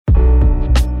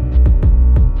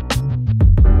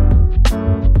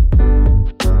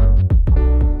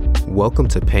Welcome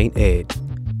to Paint Ed.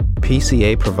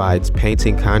 PCA provides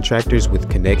painting contractors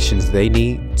with connections they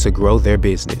need to grow their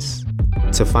business.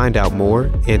 To find out more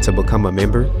and to become a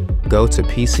member, go to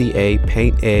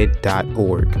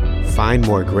pcapainted.org. Find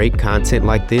more great content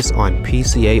like this on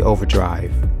PCA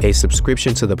Overdrive. A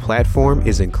subscription to the platform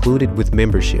is included with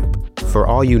membership. For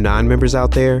all you non-members out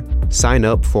there, sign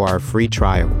up for our free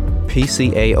trial.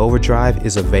 PCA Overdrive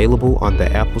is available on the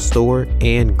Apple Store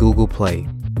and Google Play.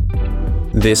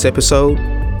 This episode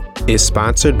is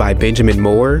sponsored by Benjamin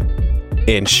Moore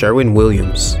and Sherwin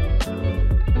Williams.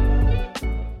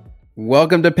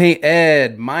 Welcome to Paint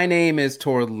Ed. My name is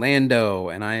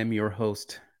Torlando, and I am your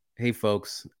host. Hey,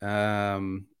 folks.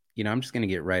 I'm just going to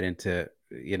get right into,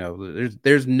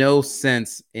 there's no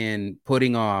sense in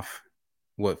putting off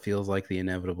what feels like the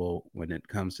inevitable when it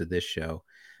comes to this show.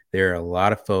 There are a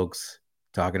lot of folks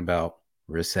talking about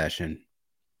recession.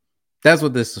 That's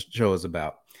what this show is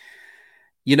about.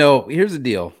 Here's the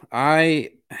deal.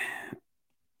 My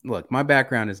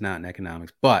background is not in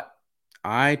economics, but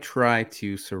I try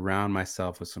to surround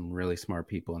myself with some really smart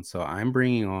people. And so I'm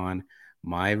bringing on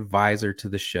my advisor to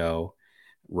the show,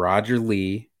 Roger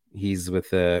Lee. He's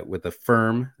with a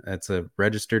firm that's a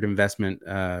registered investment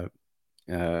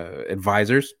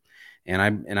advisors.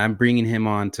 And I'm bringing him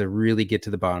on to really get to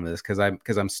the bottom of this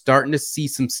because I'm starting to see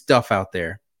some stuff out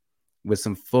there with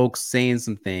some folks saying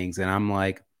some things. And I'm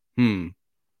like,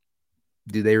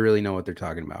 do they really know what they're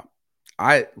talking about?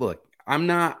 I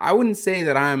wouldn't say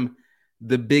that I'm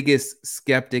the biggest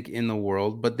skeptic in the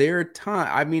world, but there are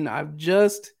times, I've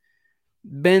just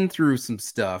been through some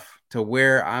stuff to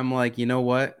where I'm like, you know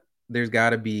what? There's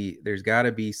gotta be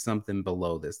something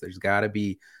below this. There's gotta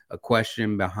be a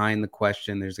question behind the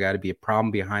question. There's gotta be a problem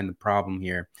behind the problem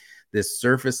here. This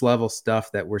surface level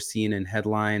stuff that we're seeing in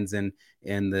headlines and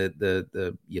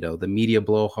the media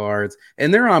blowhards,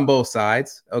 and they're on both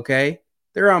sides. Okay.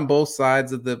 They're on both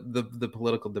sides of the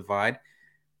political divide.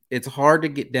 It's hard to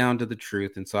get down to the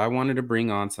truth. And so I wanted to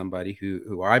bring on somebody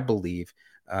who I believe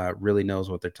really knows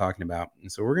what they're talking about.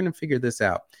 And so we're going to figure this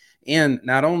out. And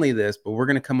not only this, but we're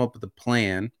going to come up with a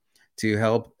plan to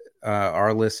help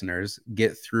our listeners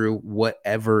get through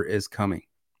whatever is coming.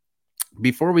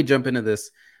 Before we jump into this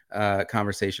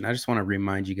conversation, I just want to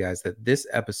remind you guys that this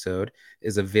episode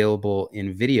is available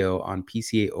in video on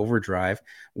PCA Overdrive,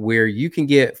 where you can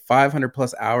get 500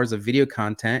 plus hours of video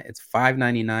content. It's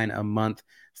 $5.99 a month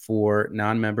for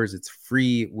non-members. It's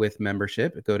free with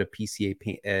membership. Go to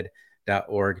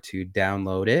pcapainted.org to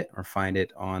download it or find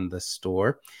it on the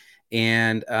store.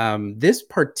 And this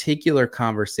particular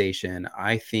conversation,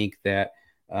 I think that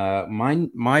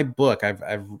my book,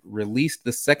 I've released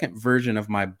the second version of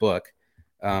my book,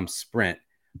 Sprint,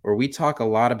 where I talk a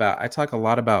lot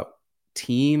about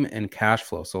team and cash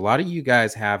flow. So a lot of you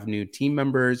guys have new team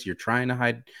members. You're trying to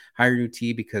hire new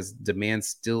team because demand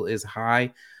still is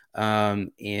high.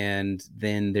 And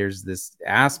then there's this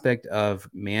aspect of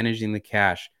managing the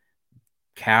cash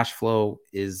flow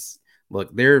is,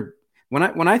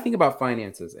 when I think about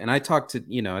finances, and I talk to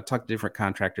different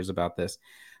contractors about this.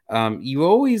 You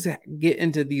always get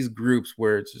into these groups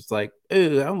where it's just like,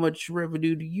 oh, how much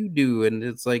revenue do you do? And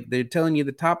it's like they're telling you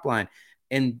the top line.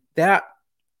 And that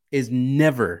is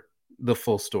never the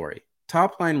full story.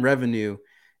 Top line revenue,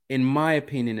 in my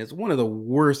opinion, is one of the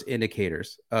worst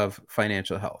indicators of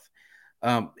financial health.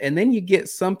 And then you get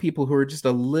some people who are just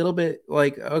a little bit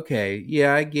like, okay,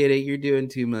 yeah, I get it. You're doing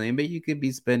 2 million, but you could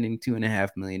be spending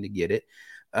 2.5 million to get it.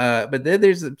 But then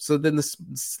then the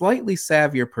slightly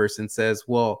savvier person says,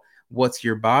 well, what's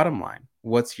your bottom line?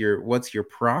 What's your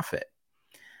profit?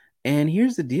 And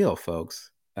here's the deal, folks.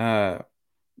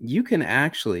 You can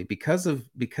actually, because of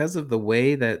the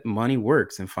way that money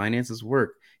works and finances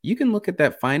work, you can look at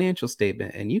that financial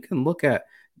statement and you can look at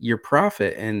your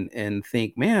profit and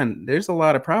think, man, there's a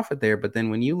lot of profit there. But then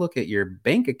when you look at your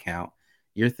bank account,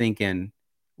 you're thinking,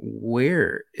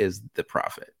 where is the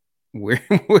profit? Where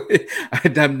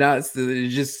I'm not, it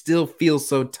just still feels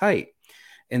so tight.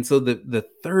 And so the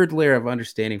third layer of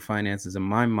understanding finances in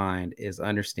my mind is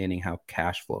understanding how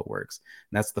cash flow works.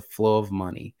 And that's the flow of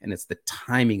money, and it's the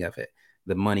timing of it,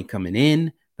 the money coming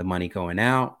in, the money going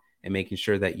out, and making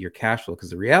sure that your cash flow,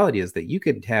 because the reality is that you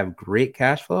could have great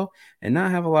cash flow and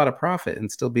not have a lot of profit and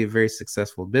still be a very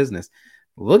successful business.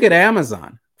 Look at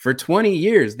Amazon. For 20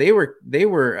 years, they were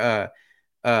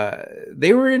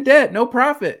in debt, no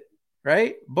profit.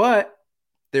 Right. But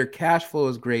their cash flow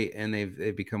is great, and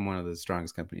they've become one of the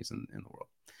strongest companies in the world.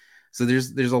 So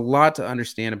there's a lot to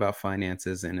understand about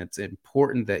finances, and it's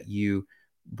important that you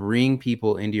bring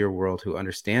people into your world who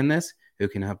understand this, who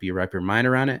can help you wrap your mind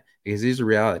around it, because here's the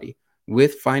reality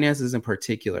with finances in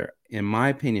particular. In my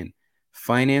opinion,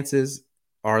 Finances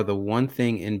are the one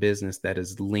thing in business that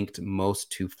is linked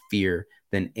most to fear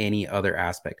than any other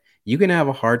aspect. You can have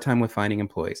a hard time with finding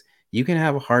employees. You can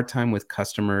have a hard time with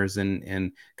customers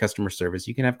and customer service.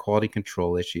 You can have quality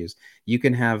control issues. You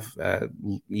can have,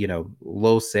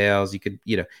 low sales. You could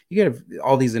have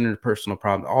all these interpersonal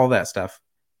problems. All that stuff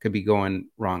could be going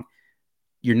wrong.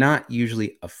 You're not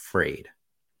usually afraid.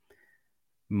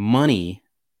 Money,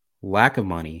 lack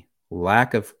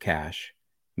of cash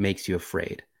makes you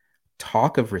afraid.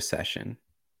 Talk of recession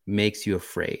makes you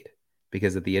afraid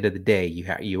because at the end of the day,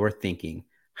 you are thinking,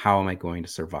 how am I going to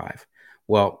survive?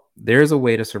 Well, there's a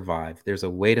way to survive. There's a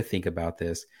way to think about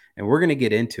this, and we're going to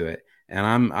get into it. And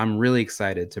I'm really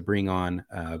excited to bring on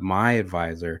my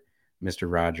advisor, Mr.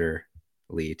 Roger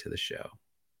Lee, to the show.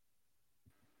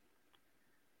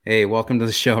 Hey, welcome to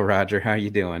the show, Roger. How are you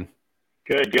doing?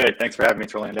 Good. Thanks for having me,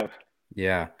 Orlando.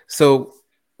 Yeah. So,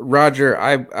 Roger,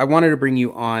 I wanted to bring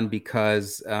you on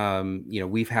because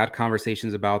we've had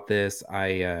conversations about this.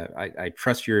 I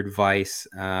trust your advice,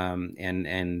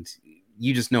 and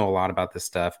you just know a lot about this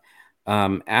stuff.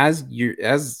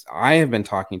 As I have been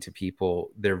talking to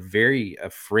people, they're very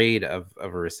afraid of a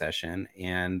recession,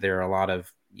 and there are a lot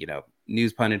of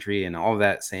news punditry and all of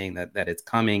that saying that it's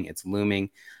coming, it's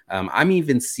looming. I'm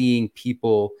even seeing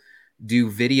people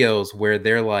do videos where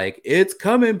they're like, it's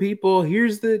coming, people.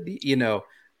 Here's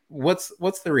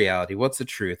what's the reality? What's the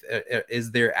truth?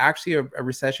 Is there actually a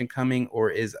recession coming,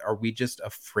 or are we just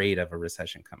afraid of a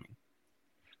recession coming?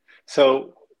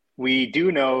 So we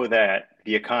do know that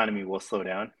the economy will slow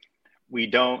down. We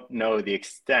don't know the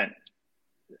extent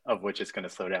of which it's going to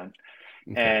slow down.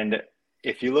 Okay. And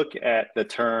if you look at the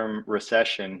term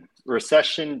recession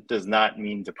does not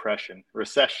mean depression.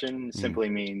 Recession simply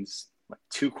means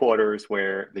 2 quarters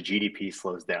where the GDP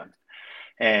slows down.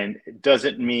 And it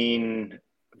doesn't mean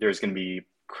there's going to be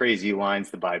crazy lines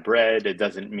to buy bread. It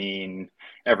doesn't mean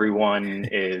everyone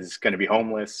is going to be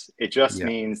homeless. It just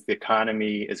means the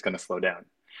economy is going to slow down.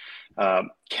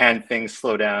 Can things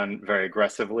slow down very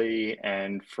aggressively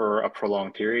and for a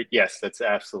prolonged period? Yes, that's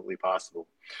absolutely possible.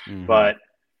 Mm-hmm. But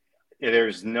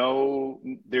there's no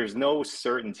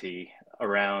certainty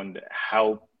around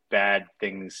how bad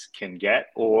things can get,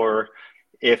 or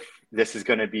if this is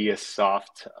going to be a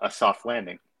soft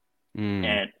landing.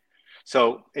 And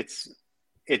so it's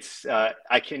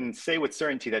I can say with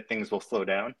certainty that things will slow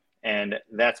down, and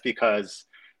that's because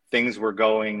things were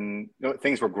growing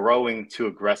too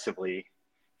aggressively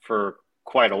for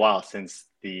quite a while since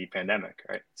the pandemic,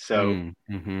 right? So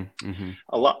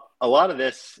a lot of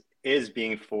this is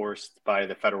being forced by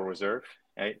the Federal Reserve,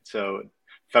 right? So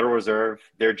Federal Reserve,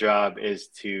 their job is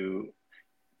to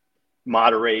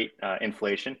moderate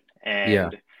inflation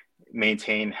and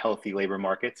maintain healthy labor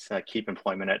markets, keep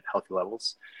employment at healthy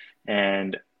levels.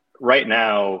 And right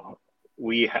now,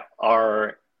 we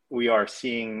are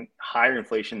seeing higher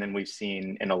inflation than we've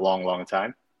seen in a long, long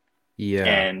time. Yeah.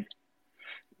 And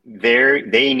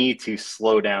they need to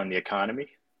slow down the economy.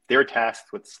 They're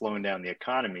tasked with slowing down the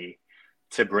economy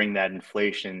to bring that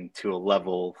inflation to a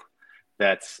level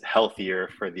that's healthier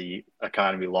for the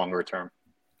economy longer term.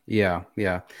 Yeah.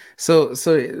 So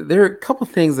there are a couple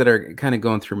things that are kind of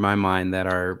going through my mind that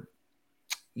are,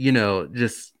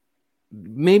 just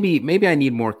maybe I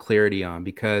need more clarity on,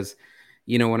 because,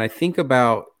 when I think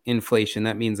about inflation,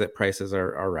 that means that prices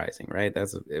are rising, right?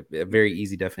 That's a very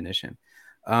easy definition.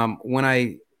 When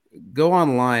I go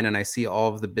online and I see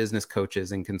all of the business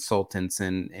coaches and consultants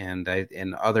and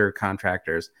other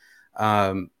contractors,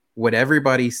 what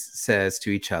everybody says to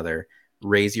each other: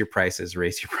 raise your prices.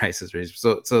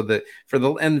 So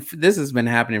and this has been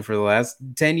happening for the last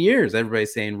 10 years.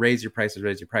 Everybody's saying, raise your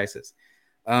prices.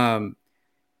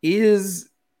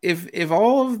 If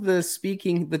all of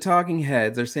the talking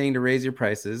heads are saying to raise your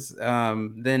prices,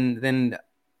 then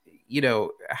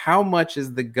how much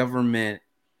is the government,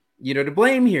 to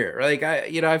blame here? Like,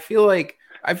 I feel like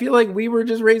we were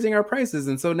just raising our prices,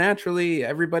 and so naturally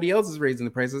everybody else is raising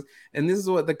the prices. And this is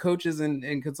what the coaches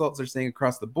and consultants are saying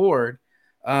across the board.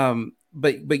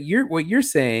 But what you're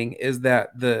saying is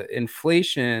that the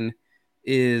inflation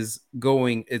is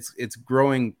it's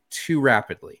growing too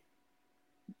rapidly.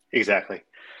 Exactly.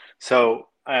 So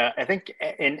I think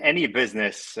in any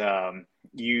business,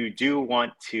 you do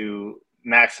want to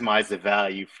maximize the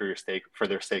value for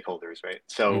their stakeholders, right?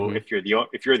 So if you're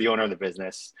the owner of the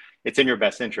business, it's in your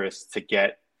best interest to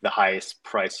get the highest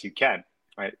price you can,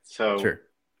 right? So sure.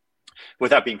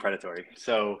 Without being predatory.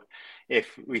 So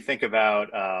if we think about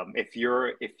if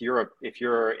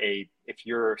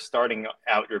you're starting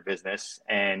out your business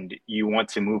and you want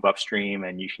to move upstream,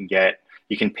 and you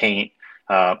can paint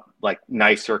like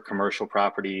nicer commercial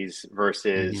properties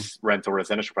versus rental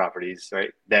residential properties,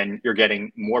 right? Then you're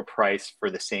getting more price for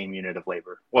the same unit of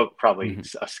labor. Well, probably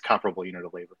a comparable unit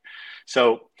of labor.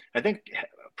 So I think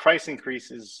price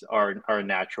increases are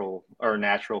natural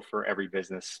for every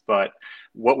business. But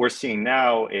what we're seeing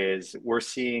now is we're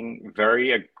seeing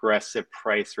very aggressive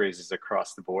price raises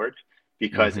across the board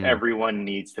because everyone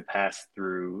needs to pass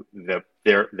through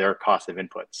their cost of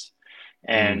inputs.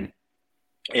 And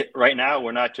right now,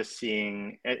 we're not just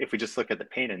seeing, if we just look at the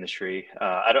paint industry,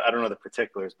 I don't know the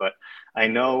particulars, but I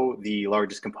know the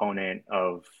largest component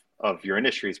of your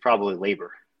industry is probably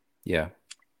labor. Yeah.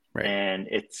 Right. And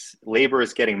labor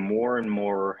is getting more and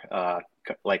more,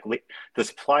 the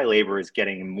supply labor is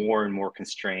getting more and more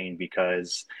constrained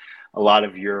because a lot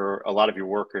of your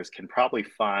workers can probably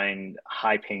find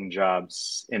high paying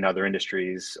jobs in other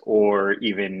industries or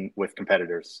even with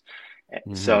competitors.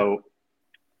 So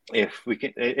if we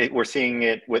can, we're seeing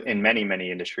it in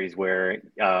many industries where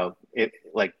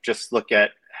just look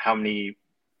at how many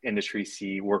industries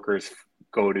see workers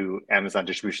go to Amazon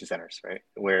distribution centers, right?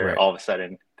 Where all of a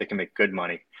sudden they can make good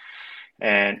money.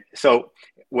 And so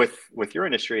with your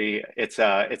industry,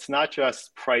 it's not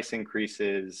just price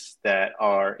increases that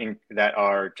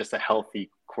are just a healthy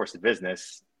course of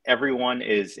business. Everyone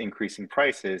is increasing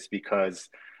prices because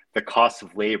the cost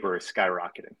of labor is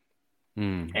skyrocketing.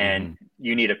 And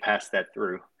you need to pass that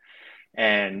through.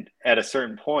 And at a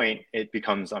certain point, it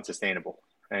becomes unsustainable,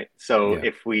 right? So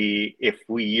if we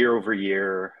year over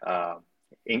year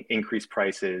increase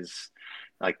prices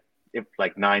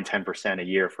like 9-10% a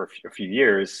year for a few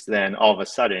years, then all of a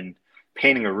sudden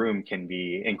painting a room can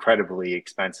be incredibly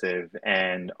expensive,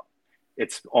 and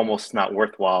it's almost not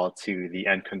worthwhile to the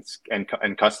end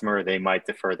customer. They might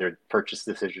defer their purchase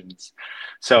decisions.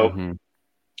 So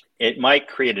it might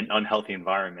create an unhealthy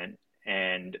environment,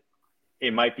 and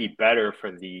it might be better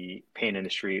for the paint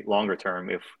industry longer term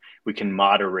if we can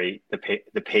moderate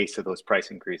the pace of those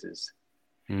price increases.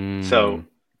 So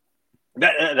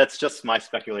that's just my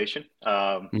speculation.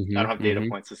 I don't have data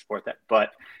points to support that,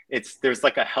 but there's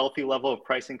like a healthy level of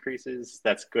price increases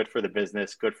that's good for the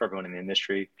business, good for everyone in the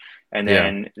industry, and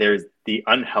then there's the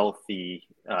unhealthy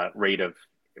rate of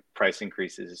price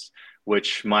increases,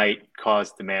 which might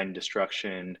cause demand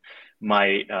destruction,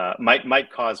 might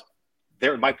cause,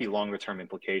 there might be longer term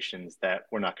implications that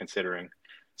we're not considering.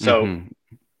 So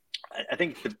I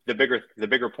think the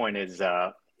bigger point is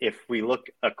if we look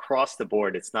across the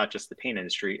board, it's not just the paint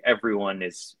industry. Everyone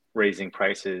is raising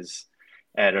prices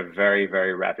at a very,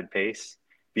 very rapid pace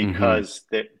because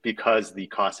the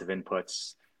cost of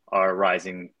inputs are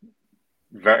rising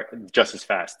just as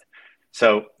fast.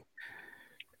 So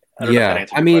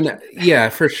yeah,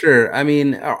 for sure. I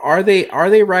mean, are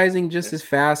they rising just as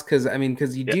fast?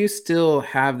 Because you do still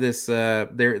have this.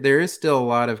 There is still a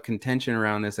lot of contention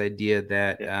around this idea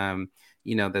that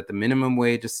that the minimum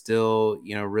wage is still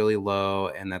really low,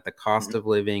 and that the cost of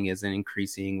living isn't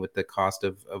increasing with the cost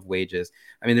of wages.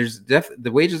 I mean,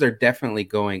 the wages are definitely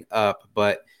going up,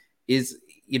 but is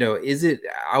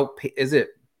it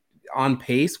on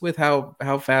pace with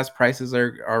how fast prices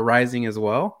are rising as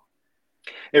well?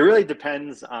 It really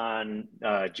depends on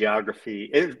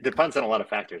geography. It depends on a lot of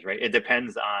factors, right? It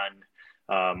depends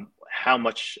on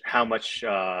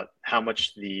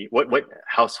what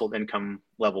household income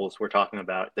levels we're talking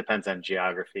about. Depends on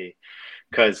geography,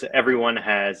 because everyone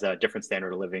has a different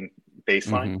standard of living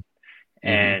baseline,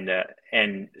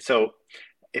 and so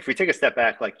if we take a step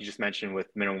back, like you just mentioned with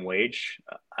minimum wage,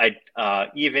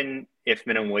 even if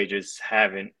minimum wages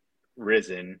haven't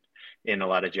risen in a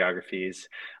lot of geographies,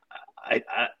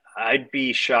 I'd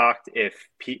be shocked if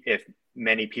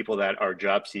many people that are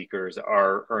job seekers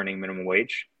are earning minimum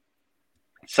wage.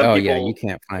 You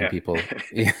can't find people.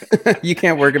 You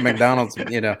can't work at McDonald's.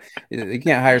 You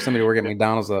can't hire somebody to work at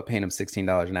McDonald's without paying them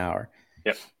 $16 an hour.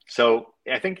 Yep. So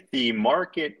I think the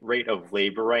market rate of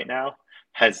labor right now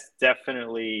has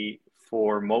definitely,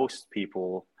 for most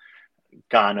people,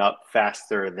 gone up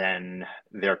faster than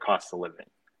their cost of living.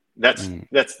 That's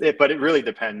it, but it really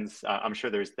depends. I'm sure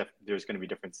there's going to be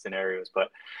different scenarios, but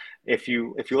if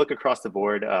you look across the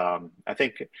board, I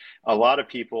think a lot of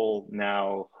people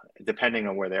now, depending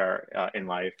on where they are in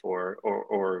life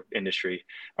or industry,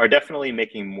 are definitely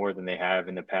making more than they have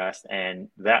in the past, and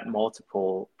that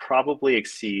multiple probably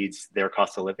exceeds their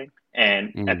cost of living.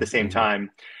 And at the same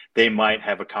time, they might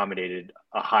have accommodated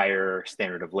a higher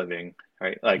standard of living,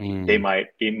 right? Like they might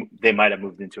have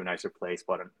moved into a nicer place,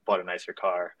 bought a nicer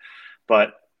car.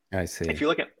 But I see. If you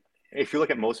look at if you look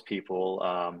at most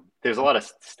people, there's a lot of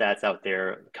stats out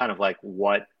there, kind of like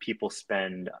what people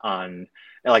spend on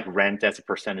like rent as a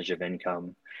percentage of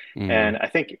income. And I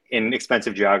think in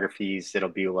expensive geographies, it'll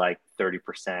be like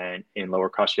 30%. In lower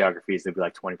cost geographies, it'll be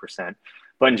like 20%.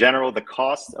 But in general, the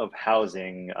cost of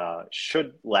housing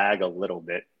should lag a little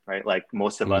bit, right? Like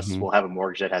most of us will have a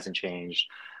mortgage that hasn't changed.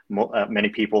 Many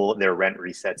people, their rent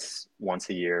resets once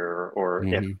a year, or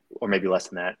maybe less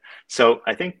than that. So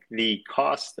I think the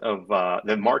cost of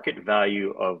the market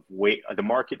value the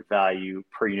market value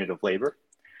per unit of labor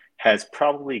has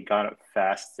probably gone up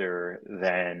faster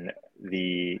than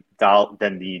the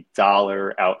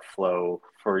dollar outflow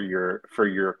for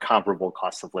your comparable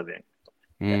cost of living.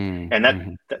 And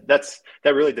that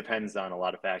really depends on a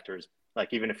lot of factors. Like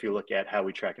even if you look at how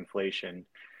we track inflation,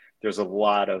 there's a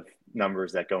lot of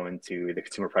numbers that go into the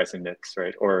consumer price index,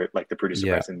 right? Or like the producer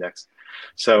price index.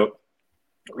 So it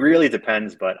really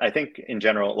depends. But I think in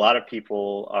general, a lot of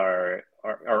people are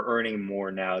earning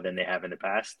more now than they have in the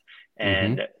past.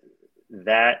 And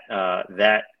that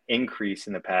increase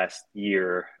in the past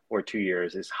year or 2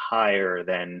 years is higher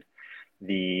than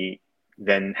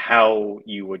how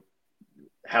you would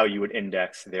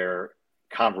index their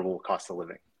comparable cost of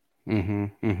living.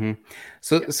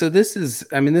 So this is,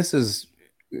 I mean, this is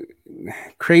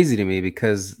crazy to me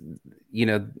because, you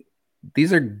know,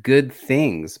 these are good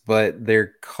things, but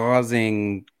they're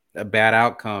causing a bad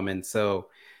outcome. And so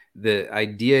the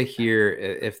idea here,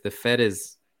 if the Fed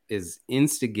is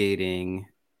instigating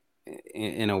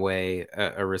in a way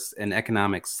an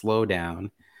economic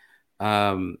slowdown,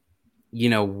 you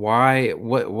know,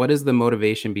 what is the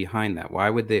motivation behind that? Why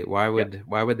would they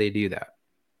do that?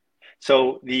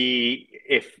 So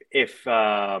if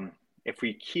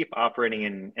we keep operating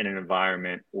in an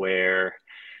environment where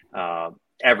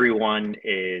everyone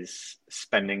is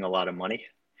spending a lot of money,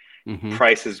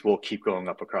 prices will keep going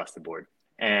up across the board.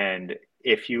 And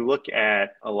if you look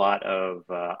at a lot of,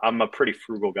 I'm a pretty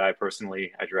frugal guy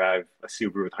personally. I drive a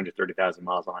Subaru with 130,000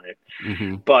 miles on it.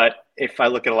 But if I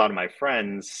look at a lot of my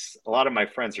friends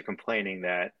are complaining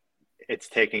that it's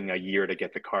taking a year to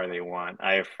get the car they want.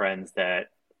 I have friends that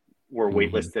were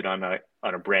waitlisted on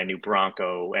a brand new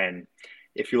Bronco. And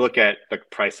if you look at the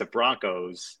price of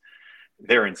Broncos,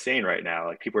 they're insane right now.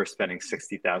 Like people are spending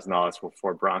 $60,000 for a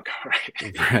Ford Bronco,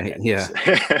 right? Right. Yeah.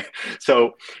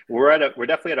 So we're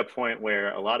definitely at a point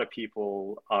where a lot of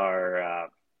people are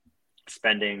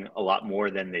spending a lot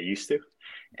more than they used to,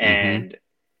 and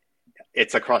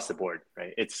it's across the board,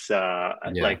 right? It's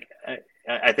like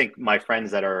I think my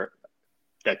friends that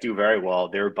do very well,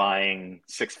 they're buying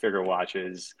 6-figure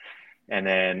watches. And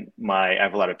then I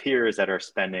have a lot of peers that are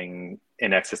spending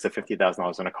in excess of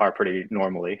 $50,000 on a car pretty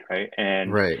normally, right?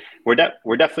 And we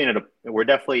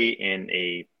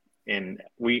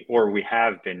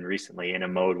have been recently in a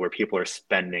mode where people are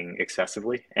spending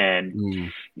excessively.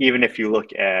 And even if you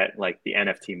look at like the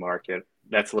NFT market,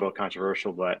 that's a little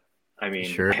controversial, but I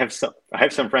mean, I have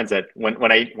some friends that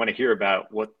when I hear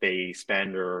about what they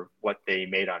spend or what they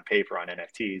made on paper on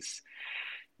NFTs,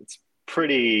 it's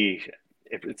pretty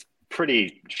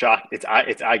shock. It's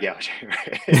eye gouging,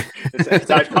 right? it's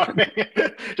eye popping.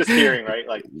 Just hearing, right?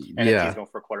 Like NFTs going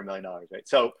for $250,000, right?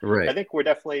 So I think we're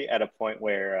definitely at a point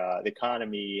where the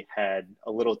economy had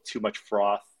a little too much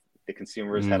froth. The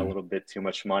consumers had a little bit too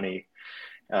much money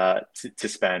to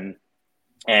spend,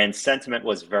 and sentiment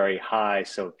was very high.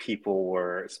 So people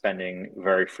were spending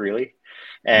very freely,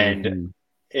 and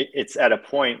it's at a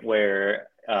point where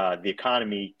the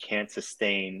economy can't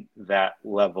sustain that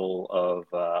level of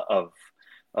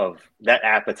that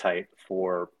appetite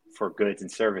for goods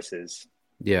and services.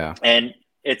 Yeah. And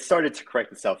it started to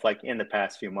correct itself. Like in the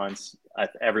past few months,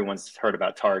 everyone's heard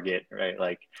about Target, right?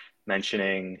 Like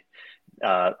mentioning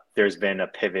there's been a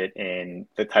pivot in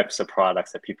the types of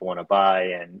products that people want to buy.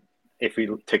 And if we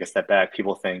take a step back,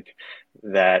 people think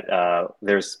that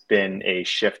there's been a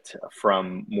shift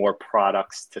from more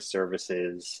products to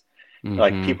services.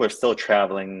 Like people are still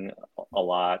traveling a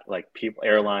lot. Like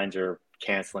airlines are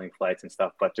canceling flights and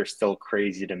stuff, but there's still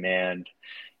crazy demand,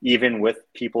 even with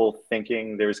people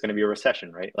thinking there's going to be a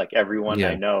recession, right? Like everyone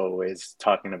I know is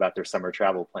talking about their summer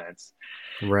travel plans.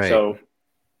 Right. So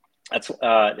that's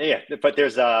but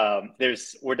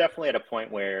we're definitely at a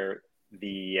point where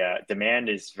the demand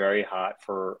is very hot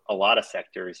for a lot of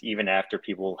sectors, even after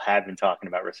people have been talking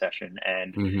about recession.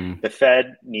 And the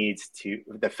Fed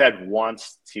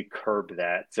wants to curb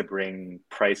that to bring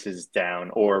prices down,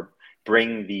 or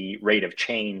bring the rate of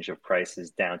change of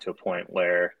prices down to a point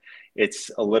where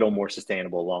it's a little more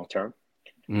sustainable long term.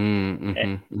 So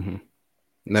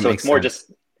it's more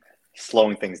just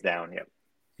slowing things down.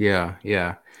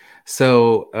 Yeah.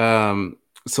 So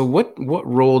So what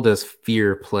role does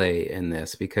fear play in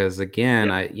this? Because again,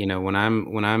 Yep. I when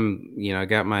I'm I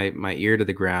got my ear to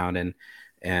the ground, and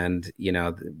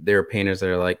there are painters that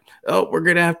are like, oh, we're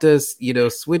gonna have to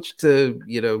switch to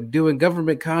doing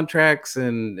government contracts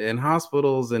and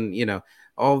hospitals and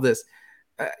all this.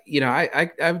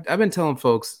 I've been telling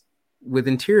folks with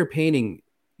interior painting,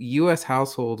 U.S.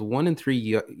 households, 1 in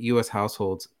 3 U.S.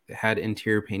 households had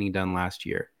interior painting done last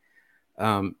year.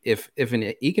 If an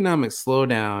economic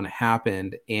slowdown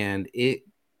happened and it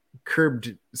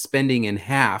curbed spending in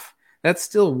half, that's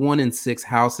still 1 in 6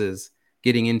 houses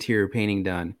getting interior painting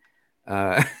done.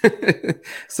 Uh,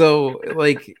 so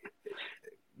like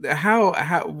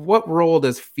how what role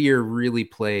does fear really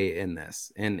play in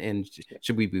this? And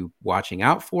should we be watching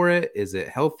out for it? Is it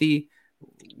healthy?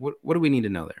 What do we need to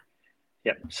know there?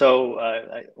 Yeah. So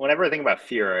whenever I think about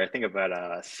fear, I think about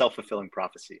a self-fulfilling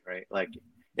prophecy, right? Like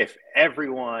if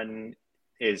everyone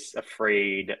is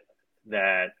afraid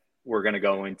that we're going to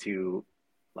go into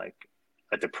like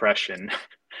a depression,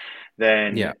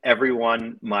 then Yeah.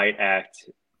 everyone might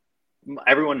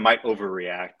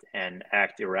overreact and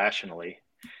act irrationally,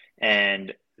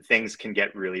 and things can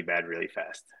get really bad really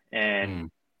fast. And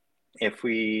Mm. if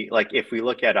we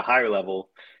look at a higher level,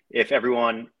 if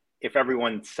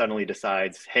everyone suddenly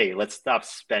decides, hey, let's stop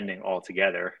spending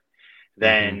altogether, Hmm.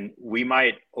 then we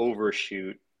might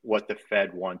overshoot what the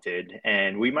Fed wanted,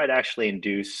 and we might actually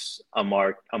induce a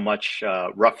much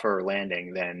rougher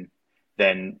landing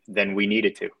than we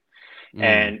needed to. Mm.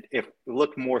 And if we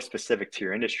look more specific to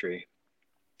your industry,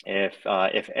 if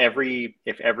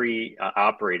every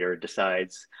operator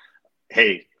decides,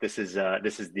 hey, this is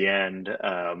the end.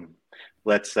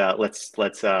 Let's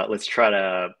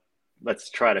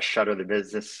try to shutter the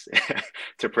business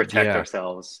to protect Yeah.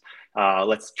 ourselves.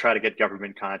 Let's try to get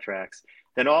government contracts.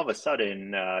 Then all of a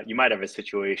sudden, you might have a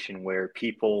situation where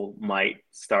people might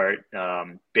start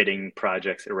bidding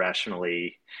projects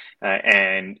irrationally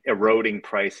and eroding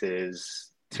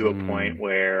prices to a point Mm.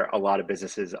 where a lot of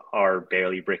businesses are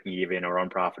barely breaking even or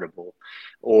unprofitable,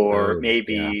 or Oh, yeah.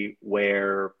 maybe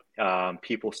where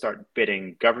people start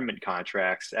bidding government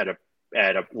contracts at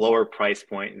a lower price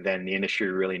point than the industry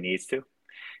really needs to,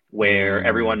 where Mm.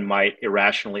 everyone might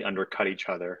irrationally undercut each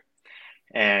other.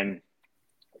 And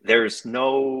there's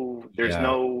no there's Yeah.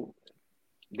 no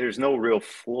there's no real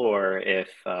floor if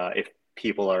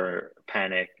people are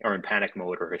in panic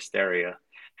mode or hysteria.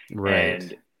 Right.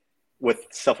 And with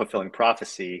self-fulfilling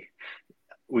prophecy,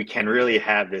 we can really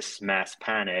have this mass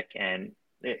panic. And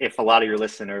if a lot of your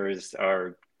listeners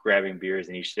are grabbing beers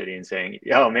in each city and saying,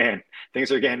 "Oh man,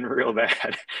 things are getting real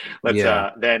bad," let's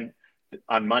Yeah. then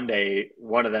on Monday,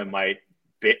 one of them might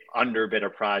underbid a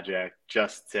project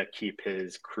just to keep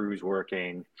his crews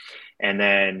working, and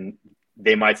then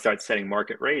they might start setting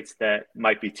market rates that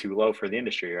might be too low for the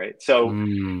industry, right? So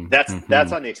Mm. that's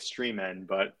Hmm. on the extreme end.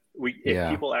 But if Yeah.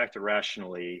 people act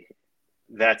irrationally,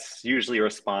 that's usually a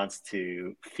response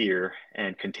to fear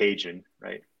and contagion,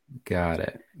 right? Got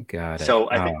it. Got it.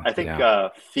 So I think Oh, I think yeah.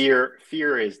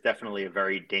 fear is definitely a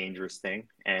very dangerous thing,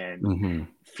 and Hmm.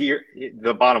 fear.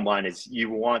 The bottom line is you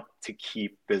want to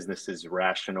keep businesses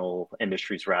rational,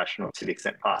 industries rational to the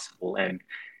extent possible, and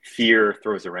fear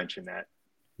throws a wrench in that.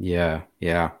 Yeah.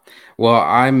 Yeah. Well,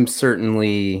 I'm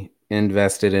certainly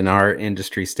invested in our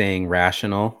industry staying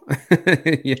rational.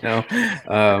 you know,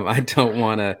 I don't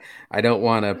want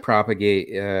to propagate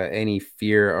any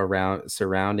fear around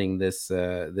surrounding this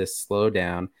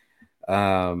slowdown.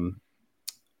 Um,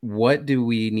 what do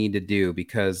we need to do?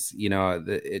 Because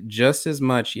just as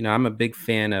much, I'm a big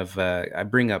fan of I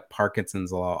bring up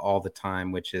Parkinson's law all the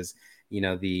time, which is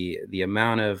the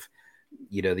amount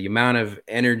of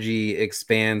energy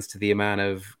expands to the amount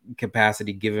of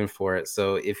capacity given for it.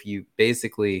 So if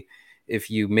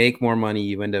you make more money,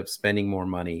 you end up spending more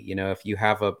money. If you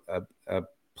have a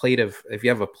if you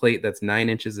have a plate that's 9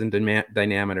 inches in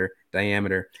diameter,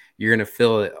 you're going to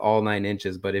fill it all 9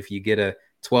 inches. But if you get a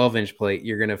 12-inch plate,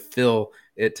 you're going to fill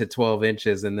it to 12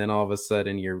 inches. And then all of a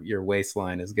sudden your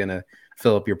waistline is going to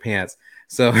fill up your pants.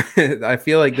 So I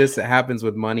feel like this happens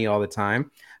with money all the time.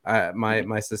 My Mm-hmm.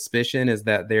 my suspicion is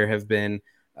that there have been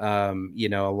a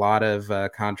lot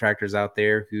of contractors out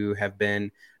there who have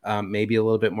been maybe a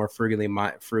little bit more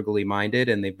frugally minded,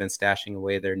 and they've been stashing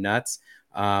away their nuts.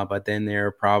 But then there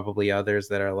are probably others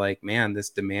that are like, man, this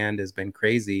demand has been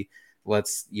crazy.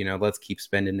 Let's keep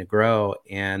spending to grow,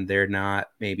 and they're not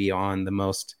maybe on the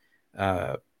most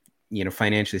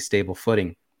financially stable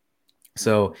footing.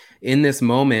 So in this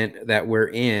moment that we're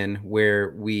in, where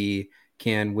we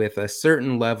can, with a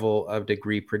certain level of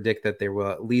degree, predict that there will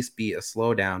at least be a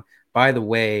slowdown. By the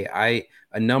way,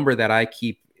 a number that I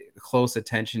keep close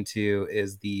attention to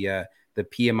is the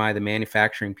PMI, the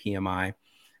manufacturing PMI,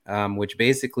 which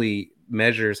basically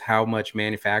measures how much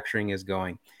manufacturing is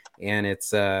going, and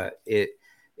it's on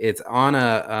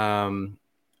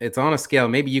a scale.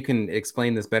 Maybe you can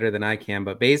explain this better than I can,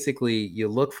 but basically you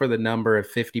look for the number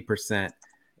of 50%,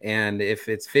 and if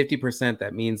it's 50%,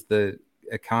 that means the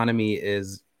economy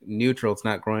is neutral, it's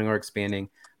not growing or expanding.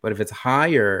 But if it's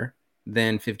higher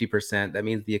than 50%, that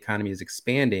means the economy is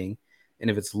expanding,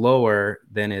 and if it's lower,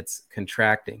 then it's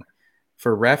contracting.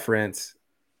 For reference,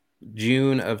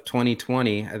 June of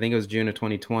 2020, I think it was June of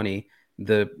 2020,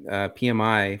 the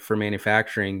PMI for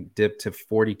manufacturing dipped to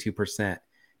 42%.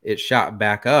 It shot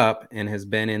back up and has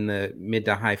been in the mid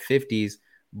to high 50s,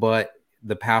 but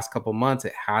the past couple months,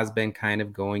 it has been kind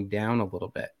of going down a little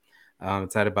bit.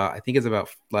 It's at about, I think it's about,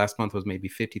 last month was maybe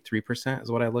 53%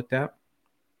 is what I looked at.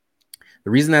 The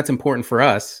reason that's important for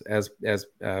us as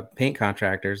paint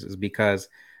contractors is because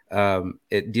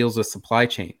it deals with supply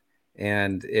chain.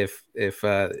 And if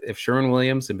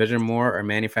Sherwin-Williams and Benjamin Moore are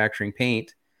manufacturing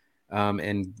paint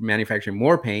and manufacturing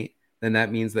more paint, then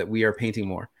that means that we are painting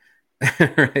more,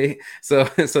 right? So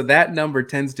that number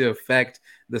tends to affect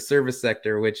the service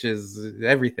sector, which is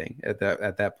everything at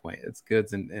that point. It's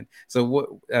goods and so what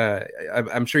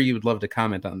I'm sure you would love to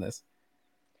comment on this.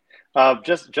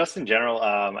 Just in general,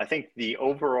 I think the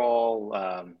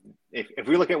overall, if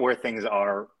we look at where things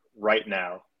are right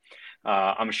now,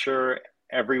 I'm sure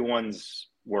everyone's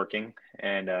working,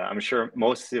 and I'm sure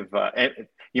most of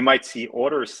you might see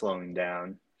orders slowing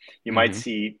down. You might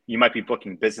be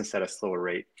booking business at a slower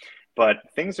rate, but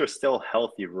things are still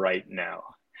healthy right now.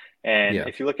 And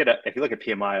if you look at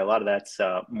PMI, a lot of that's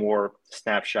more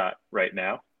snapshot right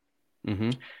now.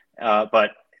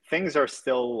 But things are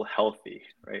still healthy,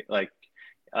 right? Like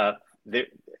the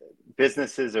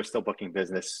businesses are still booking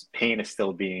business. Paint is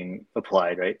still being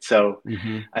applied, right? So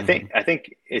I think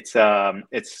it's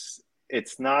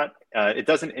not. It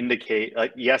doesn't indicate,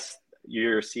 like, yes,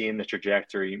 you're seeing the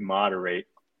trajectory moderate,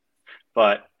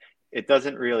 but it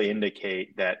doesn't really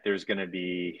indicate that there's going to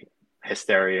be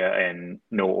hysteria and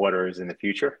no orders in the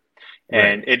future. Right.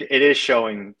 And it is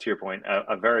showing, to your point,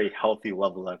 a very healthy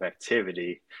level of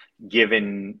activity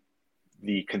given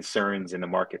the concerns in the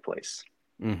marketplace.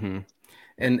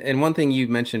 And one thing you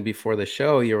mentioned before the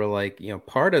show, you were like,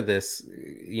 part of this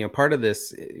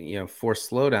forced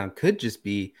slowdown could just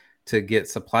be to get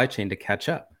supply chain to catch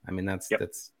up. I mean, that's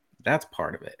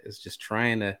part of it. It's just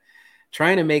trying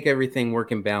to make everything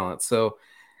work in balance. So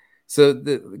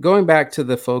going back to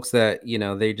the folks that,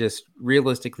 they just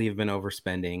realistically have been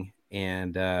overspending,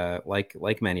 and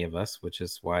like many of us, which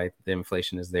is why the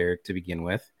inflation is there to begin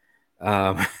with.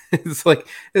 It's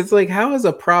like, how is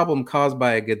a problem caused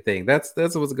by a good thing? That's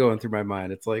what's going through my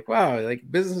mind. It's like, wow, like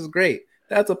business is great.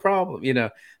 That's a problem,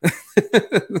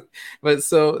 But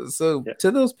so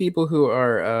to those people who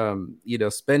are,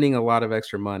 spending a lot of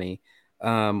extra money,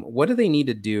 what do they need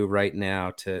to do right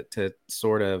now to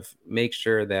sort of make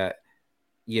sure that,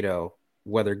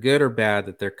 whether good or bad,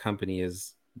 that their company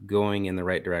is going in the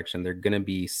right direction? They're going to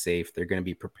be safe. They're going to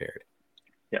be prepared.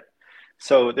 Yeah.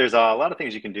 So there's a lot of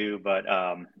things you can do, but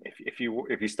if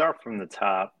you start from the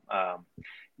top,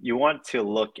 you want to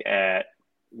look at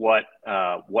what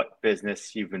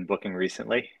business you've been booking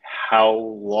recently, how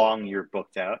long you're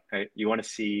booked out, right? You want to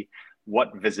see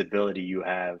what visibility you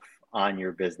have on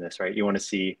your business, right? You want to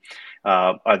see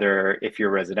if you're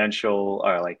residential,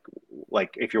 or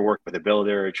like if you're working with a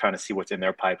builder, trying to see what's in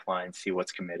their pipeline, see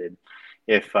what's committed.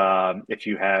 If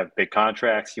you have big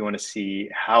contracts, you want to see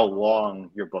how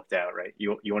long you're booked out, right?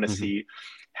 You want to see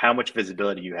how much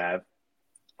visibility you have,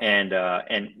 and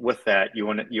with that,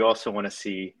 you also want to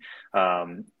see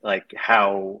like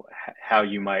how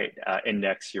you might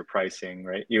index your pricing,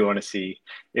 right? You want to see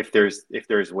if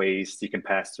there's ways you can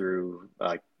pass through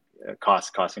like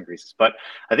cost increases. But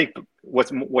I think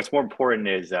what's more important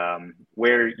is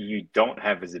where you don't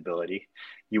have visibility,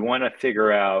 you want to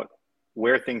figure out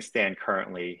where things stand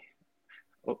currently.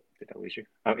 Oh, did I lose you?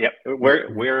 Yeah, where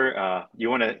you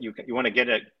want to get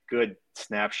a good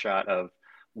snapshot of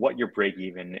what your break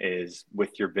even is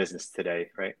with your business today,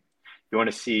 right? You want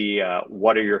to see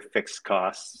what are your fixed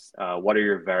costs, what are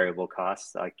your variable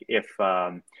costs. Like if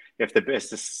the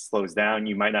business slows down,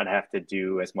 you might not have to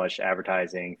do as much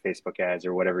advertising, Facebook ads,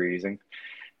 or whatever you're using.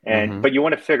 But you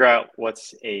want to figure out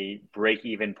what's a break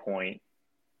even point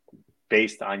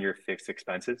based on your fixed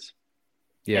expenses.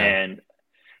 Yeah.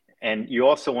 And you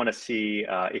also want to see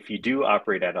if you do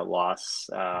operate at a loss,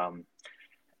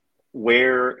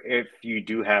 where if you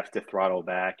do have to throttle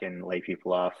back and lay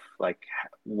people off, like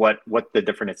what the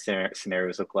different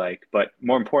scenarios look like. But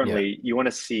more importantly, you want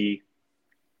to see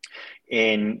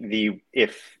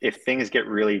If things get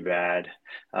really bad,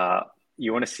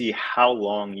 you want to see how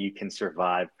long you can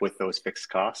survive with those fixed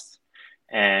costs,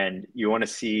 and you want to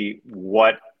see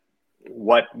what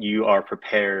you are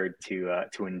prepared to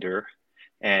endure,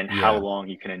 and how Yeah. long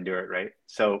you can endure it. Right.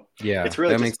 So Yeah. it's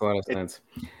really That just makes a lot of it. sense.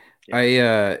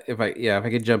 Yeah. If I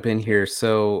could jump in here.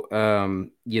 So,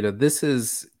 this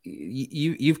is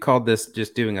you've called this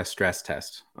just doing a stress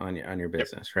test on your Yep.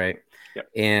 business, right? Yep.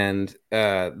 And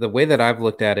the way that I've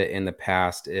looked at it in the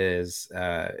past is,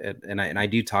 and I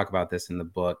do talk about this in the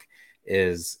book,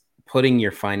 is putting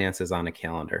your finances on a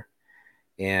calendar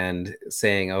and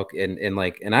saying, okay,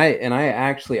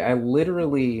 I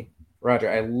literally, Roger,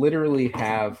 I literally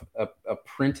have a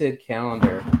printed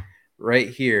calendar right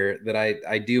here that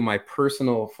I do my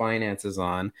personal finances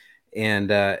on, and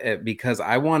because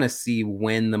I want to see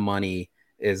when the money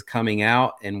is coming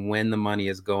out and when the money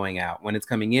is going out, when it's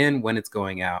coming in, when it's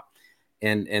going out.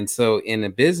 And so in a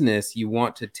business, you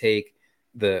want to take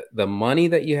the money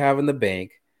that you have in the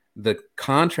bank, the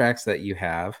contracts that you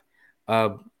have.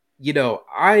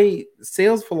 I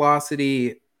sales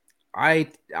velocity, I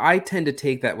tend to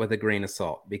take that with a grain of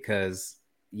salt because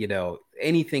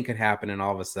anything could happen and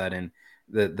all of a sudden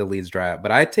the leads dry up.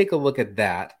 But I take a look at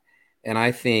that and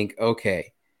I think,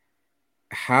 okay,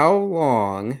 how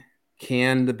long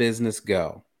can the business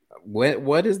go?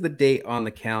 What is the date on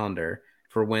the calendar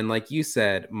for when, like you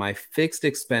said, my fixed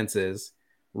expenses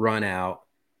run out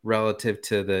relative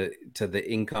to the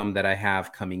income that I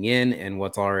have coming in and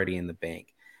what's already in the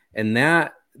bank? And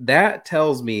that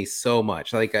tells me so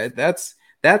much. Like that's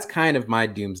kind of my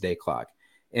doomsday clock.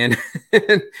 And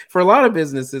for a lot of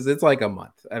businesses, it's like a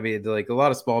month. I mean, like a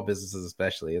lot of small businesses,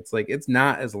 especially, it's like it's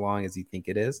not as long as you think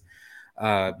it is,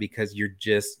 because you're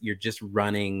just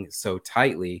running so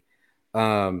tightly.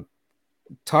 Um,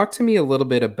 Talk to me a little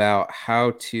bit about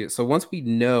how to. So once we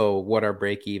know what our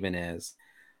break even is,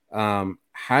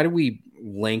 how do we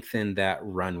lengthen that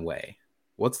runway?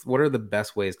 What are the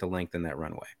best ways to lengthen that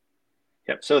runway?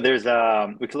 Yep. So there's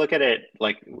we can look at it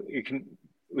like we can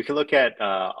look at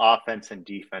offense and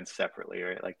defense separately,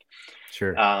 right? Like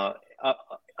Sure. uh, uh,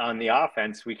 on the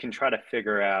offense, we can try to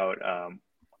figure out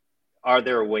are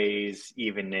there ways,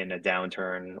 even in a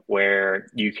downturn, where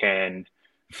you can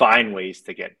find ways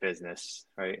to get business,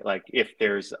 right? Like if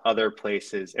there's other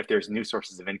places, if there's new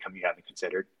sources of income you haven't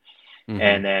considered, Mm-hmm.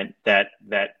 and then that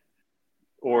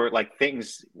or like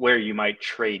things where you might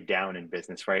trade down in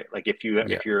business, right? Like Yeah.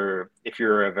 if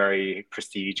you're a very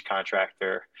prestige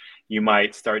contractor, you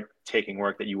might start taking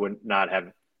work that you would not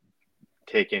have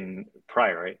taken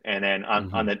prior, right? And then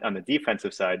Mm-hmm. on the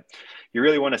defensive side, you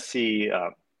really want to see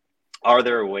are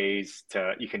there ways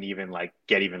to you can even like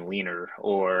get even leaner,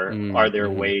 or are there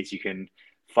Mm-hmm. ways you can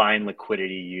find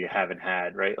liquidity you haven't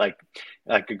had, right? Like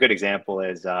a good example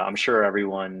is I'm sure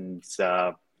everyone's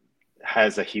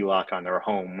has a HELOC on their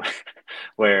home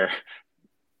where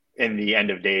in the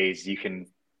end of days you can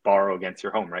borrow against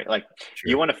your home, right? Like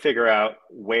you Sure. want to figure out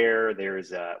where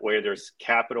there's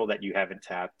capital that you haven't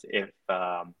tapped. If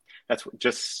that's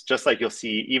just like you'll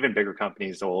see, even bigger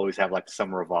companies will always have like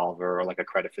some revolver or like a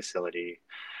credit facility.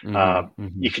 Mm-hmm.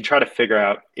 Mm-hmm. You can try to figure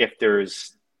out if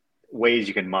there's ways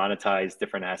you can monetize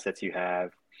different assets you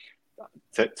have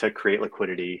to create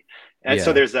liquidity. And so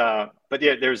Yeah. there's but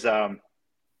yeah, there's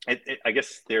I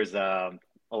guess there's a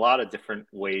lot of different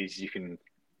ways you can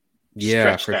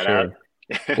Yeah, stretch for that out. sure.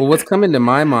 Well, what's coming to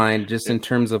my mind just in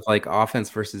terms of like offense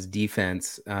versus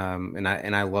defense, and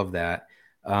I love that.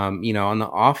 On the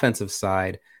offensive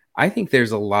side, I think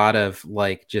there's a lot of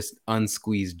like just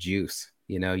unsqueezed juice.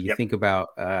 You Yep. think about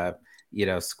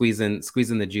squeezing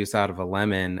the juice out of a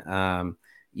lemon,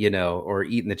 or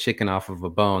eating the chicken off of a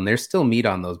bone. There's still meat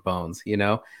on those bones.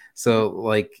 Mhm. So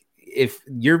like if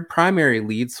your primary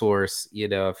lead source,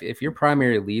 if your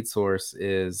primary lead source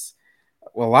is,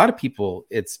 well, a lot of people,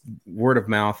 it's word of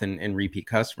mouth and repeat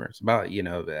customers.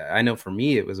 I know for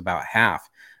me, it was about half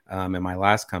in my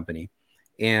last company.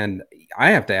 And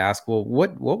I have to ask, well,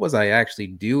 what was I actually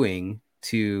doing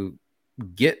to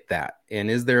get that?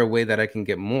 And is there a way that I can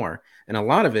get more? And a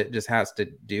lot of it just has to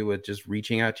do with just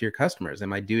reaching out to your customers.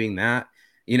 Am I doing that?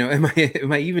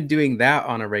 Am I even doing that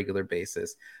on a regular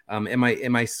basis? Am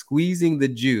I squeezing the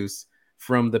juice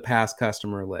from the past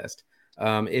customer list?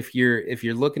 If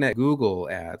you're looking at Google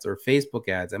ads or Facebook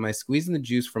ads, am I squeezing the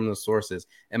juice from those sources?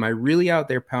 Am I really out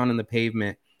there pounding the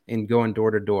pavement and going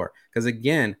door to door? Because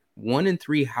again, 1 in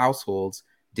 3 households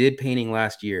did painting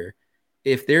last year.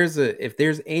 If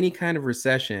there's any kind of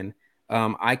recession,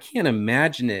 I can't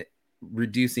imagine it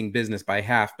reducing business by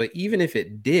half. But even if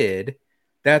it did,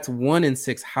 that's 1 in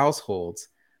 6 households.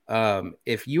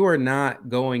 if you are not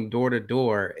going door to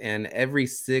door and every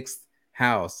sixth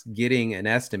house getting an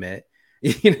estimate,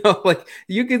 like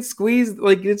you can squeeze,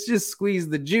 like it's just squeeze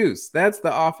the juice. That's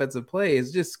the offensive play,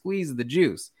 is just squeeze the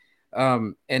juice.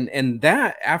 And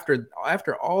that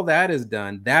after all that is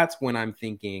done, that's when I'm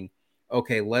thinking,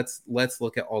 okay, let's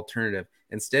look at alternative.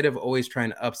 Instead of always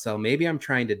trying to upsell, maybe I'm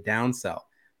trying to downsell,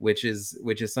 which is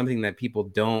something that people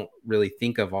don't really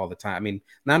think of all the time. I mean,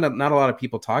 not a lot of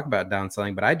people talk about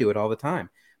downselling, but I do it all the time.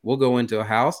 We'll go into a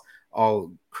house,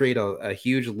 I'll create a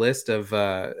huge list of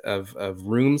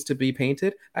rooms to be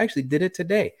painted. I actually did it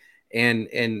today. And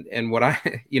what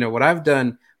what I've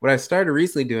done, what I started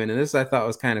recently doing, and this I thought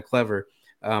was kind of clever.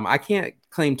 I can't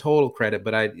claim total credit,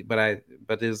 but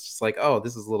it's just like, oh,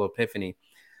 this is a little epiphany.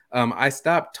 I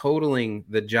stopped totaling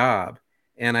the job,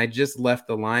 and I just left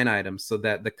the line item so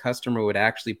that the customer would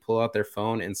actually pull out their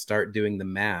phone and start doing the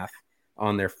math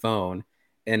on their phone.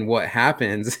 And what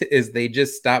happens is they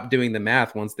just stop doing the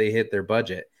math once they hit their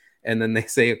budget. And then they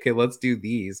say, okay, let's do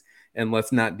these and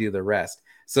let's not do the rest.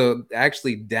 So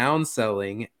actually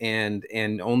downselling and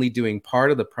only doing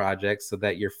part of the project so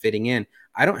that you're fitting in.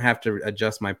 I don't have to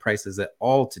adjust my prices at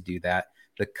all to do that.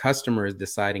 The customer is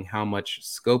deciding how much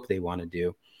scope they want to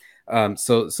do.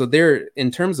 So there,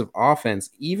 in terms of offense,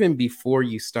 even before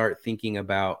you start thinking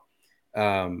about,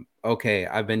 okay,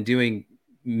 I've been doing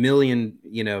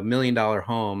 $1 million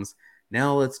homes.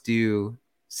 Now let's do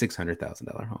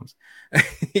 $600,000 homes.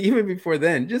 Even before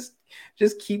then, just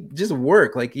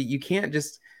work. Like you can't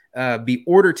just be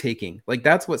order taking. Like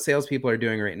that's what salespeople are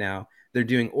doing right now. They're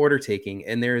doing order taking,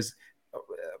 and there's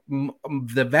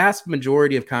the vast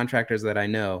majority of contractors that I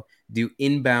know do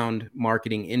inbound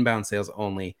marketing, inbound sales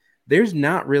only. There's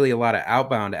not really a lot of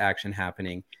outbound action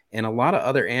happening. And a lot of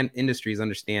other industries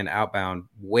understand outbound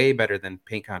way better than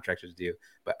paint contractors do,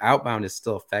 but outbound is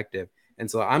still effective. And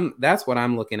so that's what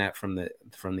I'm looking at from the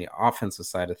offensive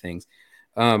side of things.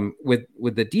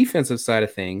 With the defensive side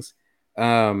of things,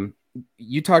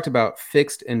 you talked about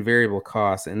fixed and variable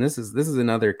costs, and this is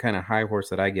another kind of high horse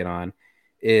that I get on.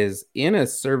 Is in a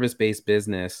service-based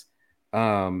business,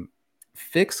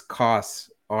 fixed costs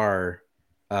are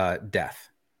death.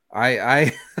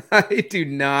 I do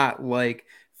not like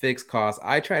fixed costs.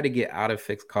 I try to get out of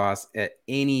fixed costs at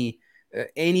any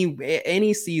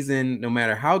season, no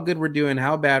matter how good we're doing,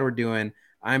 how bad we're doing.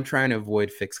 I'm trying to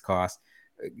avoid fixed costs.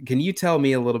 Can you tell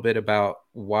me a little bit about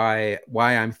why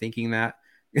I'm thinking that?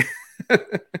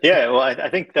 Yeah, well, I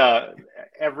think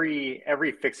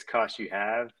every fixed cost you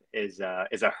have is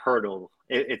a hurdle.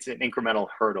 It's an incremental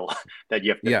hurdle that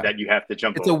you have to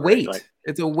jump over. It's a weight. Right?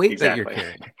 It's a weight Exactly. that you're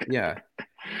carrying. Yeah.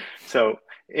 So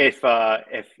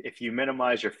if you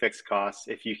minimize your fixed costs,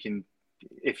 if you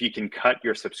can cut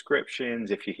your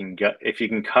subscriptions, if you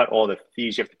can cut all the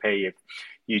fees you have to pay, if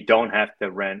you don't have to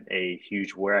rent a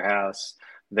huge warehouse,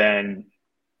 then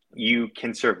you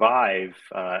can survive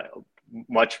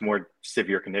much more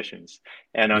severe conditions.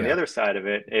 And on the other side of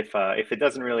it, if it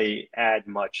doesn't really add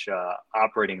much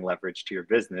operating leverage to your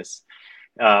business,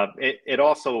 it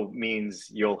also means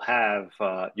you'll have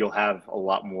a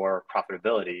lot more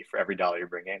profitability for every dollar you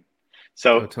bring in.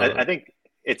 So totally. I think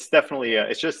it's definitely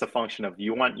it's just a function of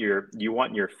you want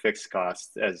your fixed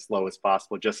costs as low as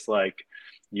possible, just like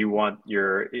you want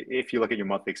if you look at your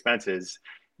monthly expenses,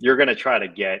 you want to try to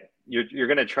get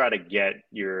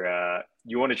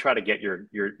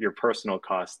your personal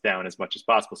costs down as much as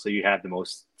possible, so you have the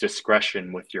most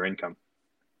discretion with your income.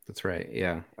 That's right.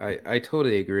 Yeah, I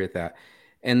totally agree with that.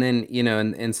 And then,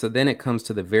 and so then it comes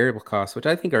to the variable costs, which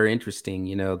I think are interesting,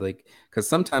 like, because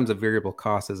sometimes a variable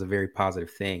cost is a very positive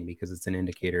thing because it's an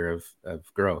indicator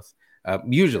of growth,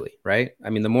 usually, right? I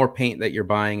mean, the more paint that you're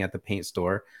buying at the paint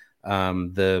store,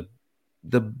 the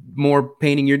more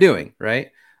painting you're doing, right?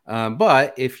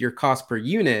 But if your cost per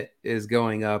unit is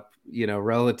going up,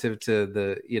 relative to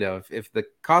the, if the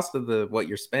cost of what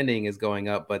you're spending is going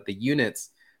up, but the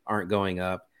units aren't going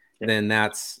up, then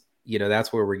that's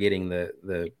where we're getting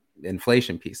the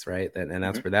inflation piece, right? And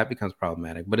that's where that becomes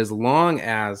problematic. But as long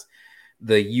as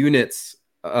the units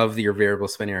of your variable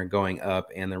spending are going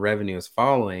up and the revenue is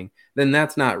following, then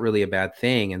that's not really a bad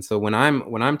thing. And so when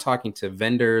I'm talking to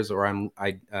vendors or I'm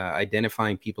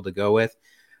identifying people to go with,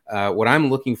 what I'm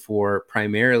looking for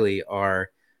primarily are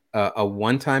a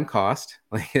one-time cost.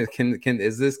 Like, can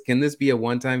this be a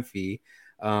one-time fee?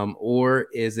 Or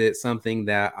is it something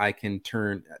that I can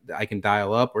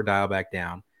dial up or dial back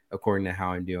down according to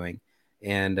how I'm doing?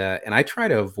 And I try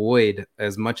to avoid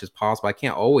as much as possible. I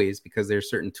can't always, because there's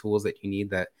certain tools that you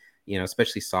need that,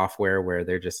 especially software, where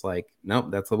they're just like, nope,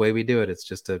 that's the way we do it. It's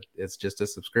just a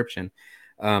subscription.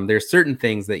 There's certain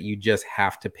things that you just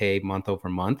have to pay month over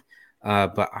month.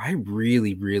 But I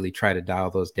really, really try to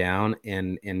dial those down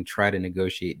and try to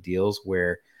negotiate deals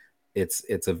where it's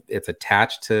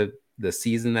attached to the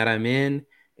season that I'm in.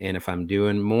 And if I'm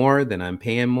doing more, then I'm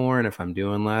paying more. And if I'm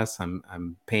doing less,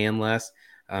 I'm paying less.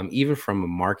 Even from a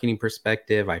marketing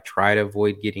perspective, I try to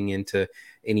avoid getting into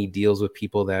any deals with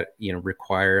people that, you know,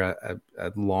 require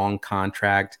a long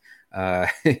contract.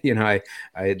 You know,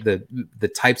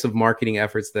 the types of marketing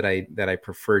efforts that I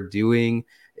prefer doing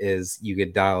is you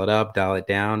could dial it up, dial it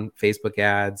down. Facebook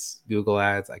ads, Google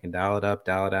ads, I can dial it up,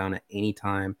 dial it down at any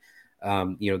time.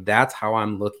 You know, that's how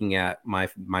I'm looking at my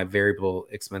variable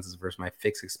expenses versus my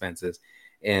fixed expenses,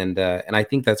 and I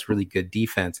think that's really good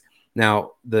defense.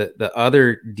 Now, the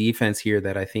other defense here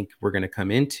that I think we're going to come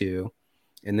into,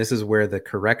 and this is where the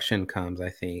correction comes, I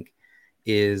think,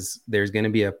 is there's going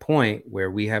to be a point where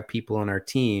we have people on our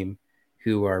team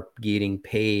who are getting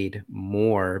paid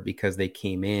more because they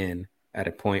came in at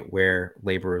a point where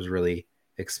labor was really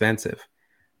expensive.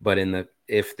 But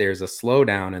if there's a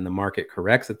slowdown and the market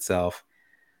corrects itself,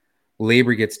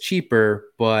 labor gets cheaper.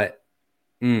 But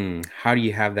how do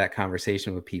you have that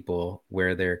conversation with people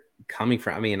where they're coming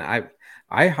from? I mean,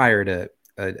 I hired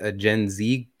a Gen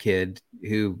Z kid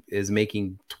who is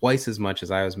making twice as much as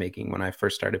I was making when I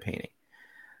first started painting.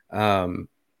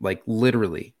 Like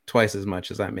literally twice as much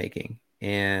as I'm making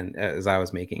and as I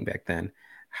was making back then.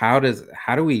 How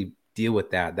do we deal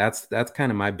with that? That's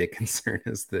kind of my big concern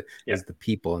is the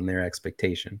people and their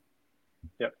expectation.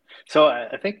 Yep. So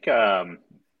I think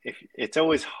if it's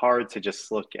always hard to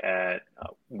just look at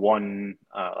one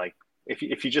like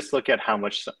if you just look at how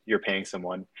much you're paying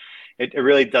someone, it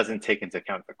really doesn't take into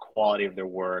account the quality of their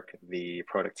work, the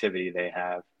productivity they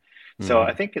have. So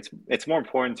I think it's more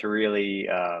important to really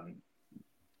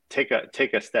take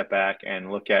a step back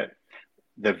and look at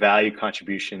the value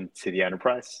contribution to the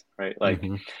enterprise, right? Like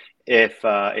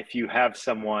if you have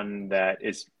someone that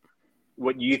is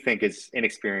what you think is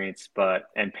inexperienced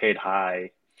and paid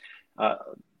high,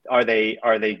 are they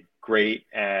great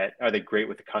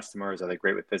with the customers? Are they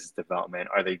great with business development?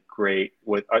 Are they great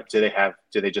with do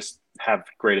they just have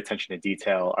great attention to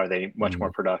detail? Are they much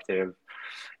more productive?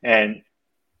 And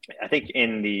I think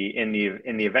in the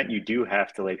event you do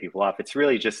have to lay people off, it's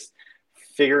really just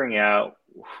figuring out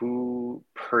who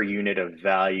per unit of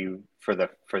value for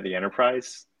the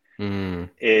enterprise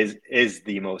is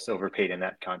the most overpaid in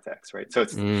that context, right? So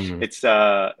it's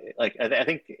like I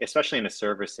think especially in the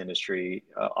service industry,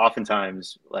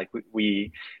 oftentimes like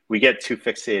we get too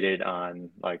fixated on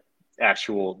like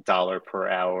actual dollar per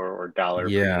hour or dollar per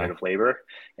unit of labor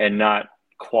and not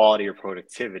quality or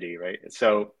productivity, right?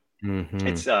 So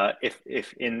it's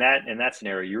if in that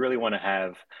scenario, you really want to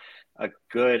have a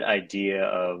good idea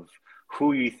of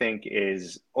who you think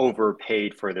is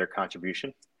overpaid for their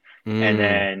contribution.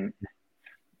 And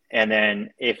then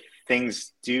if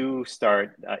things do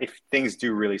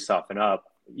really soften up,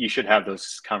 you should have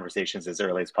those conversations as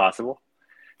early as possible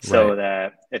so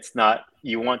that it's not,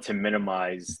 you want to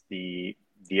minimize the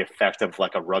effect of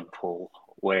like a rug pull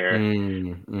where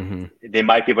they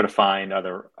might be able to find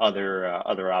other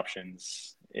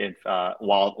options if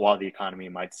while the economy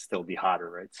might still be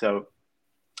hotter, right? So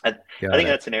I think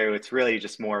that scenario, it's really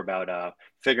just more about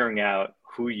figuring out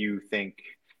who you think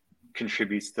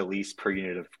contributes the least per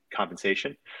unit of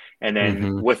compensation, and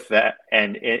then with that,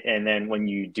 and then when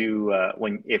you do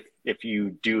if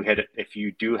you do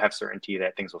have certainty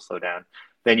that things will slow down,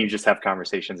 then you just have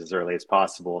conversations as early as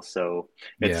possible, so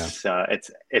it's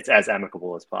as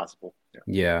amicable as possible.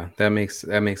 That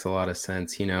makes a lot of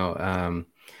sense. You know,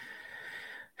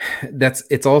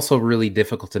 it's also really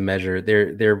difficult to measure.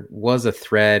 There was a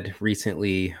thread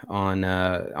recently on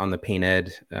the Paint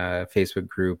Ed Facebook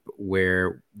group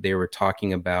where they were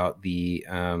talking about the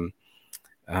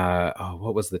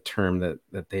what was the term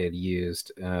that they had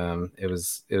used? It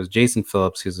was Jason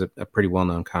Phillips, who's a pretty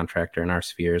well-known contractor in our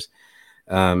spheres,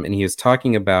 and he was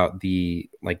talking about the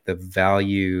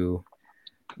value,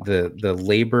 the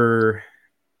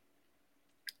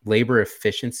labor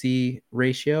efficiency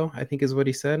ratio, I think is what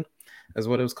he said, is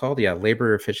what it was called. Yeah,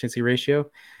 labor efficiency ratio.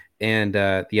 And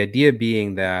the idea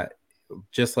being that,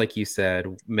 just like you said,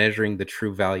 measuring the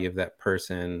true value of that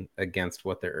person against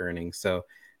what they're earning. So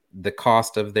the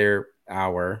cost of their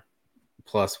hour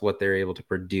plus what they're able to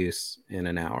produce in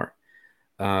an hour.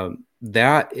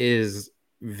 That is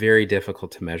very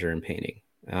difficult to measure in painting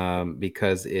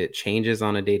because it changes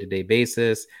on a day-to-day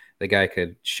basis. The guy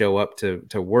could show up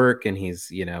to work and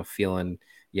he's, feeling,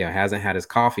 hasn't had his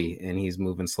coffee and he's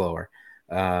moving slower.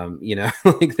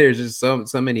 Like there's just so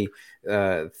many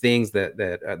things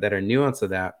that are nuance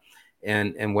of that.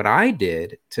 And what I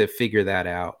did to figure that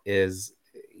out is,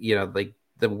 like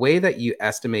the way that you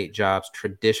estimate jobs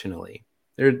traditionally,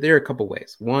 there are a couple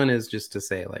ways. One is just to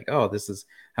say like, oh, this is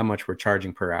how much we're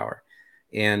charging per hour.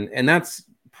 And that's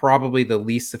probably the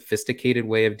least sophisticated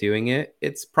way of doing it.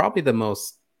 It's probably the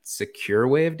most secure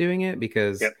way of doing it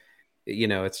because,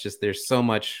 it's just, there's so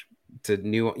much to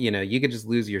new, you could just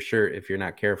lose your shirt if you're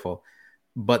not careful.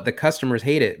 But the customers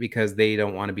hate it because they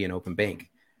don't want to be an open bank.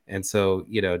 And so,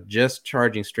 just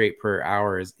charging straight per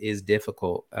hour is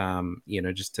difficult,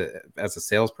 just as a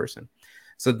salesperson.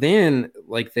 So then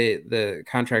like the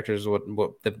contractors, what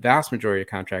the vast majority of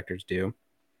contractors do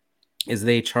is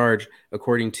they charge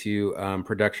according to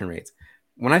production rates.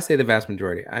 When I say the vast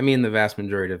majority, I mean the vast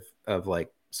majority of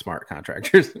like smart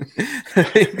contractors. I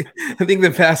think the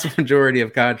vast majority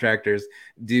of contractors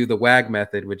do the WAG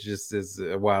method, which just is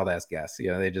a wild ass guess.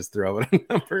 They just throw out a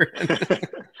number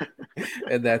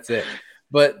and that's it.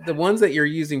 But the ones that you're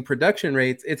using production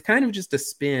rates, it's kind of just a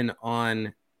spin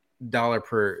on dollar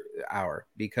per hour,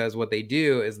 because what they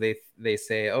do is they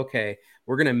say, okay,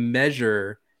 we're going to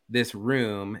measure this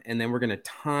room and then we're going to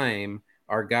time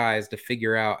our guys to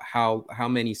figure out how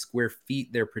many square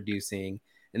feet they're producing,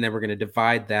 and then we're going to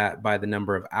divide that by the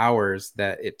number of hours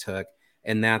that it took,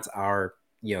 and that's our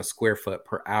square foot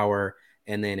per hour.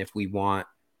 And then if we want,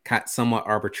 somewhat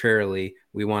arbitrarily,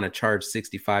 we want to charge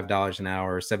 $65 an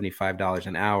hour or $75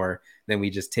 an hour, then we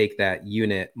just take that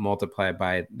unit, multiply it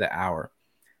by the hour.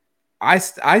 I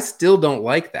still don't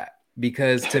like that,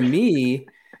 because to me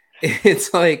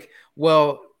it's like,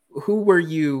 well, who were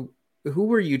you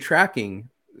tracking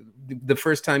the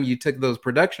first time you took those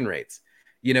production rates?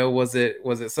 Was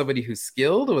it somebody who's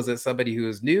skilled? Was it somebody who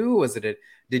was new?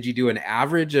 Did you do an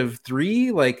average of 3?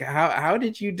 Like how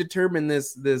did you determine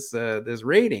this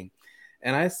rating?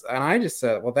 And I just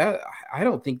said, well, that I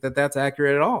don't think that's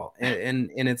accurate at all. And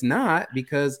it's not,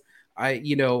 because I,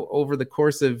 over the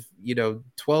course of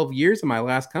 12 years of my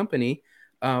last company,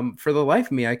 for the life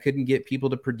of me, I couldn't get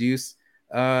people to produce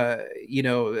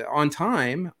on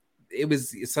time. It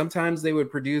was, sometimes they would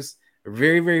produce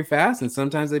very, very fast, and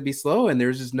sometimes they'd be slow, and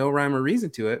there's just no rhyme or reason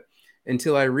to it,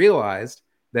 until I realized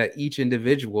that each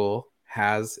individual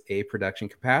has a production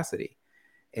capacity.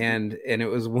 And it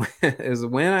was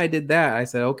when I did that, I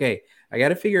said, okay, I got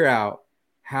to figure out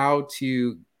how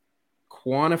to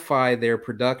quantify their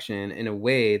production in a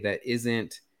way that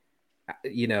isn't,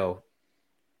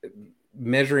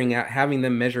 having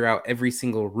them measure out every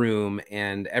single room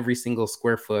and every single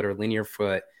square foot or linear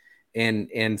foot.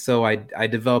 And so I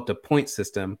developed a point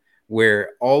system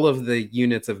where all of the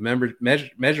units of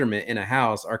measurement in a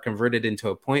house are converted into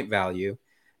a point value.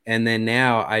 And then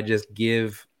now I just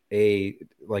give a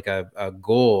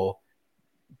goal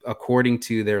according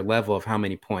to their level of how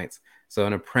many points. So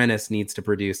an apprentice needs to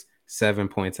produce 7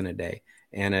 points in a day,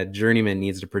 and a journeyman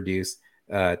needs to produce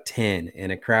 10,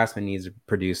 and a craftsman needs to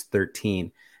produce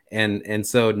 13. And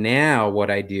so now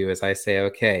what I do is I say,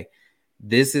 okay,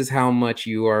 this is how much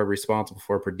you are responsible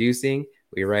for producing.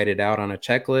 We write it out on a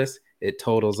checklist. It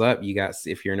totals up.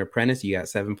 If you're an apprentice, you got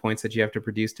 7 points that you have to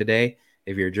produce today.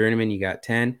 If you're a journeyman, you got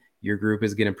 10. Your group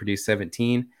is going to produce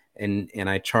 17. And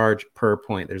I charge per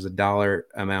point. There's a dollar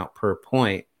amount per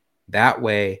point. That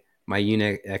way, my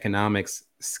unit economics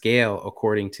scale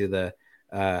according to the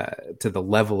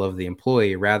level of the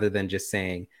employee, rather than just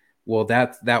saying, well,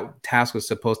 that task was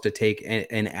supposed to take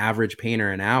an average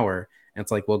painter an hour. And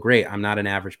it's like, well, great, I'm not an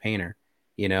average painter.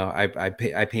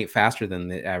 I paint faster than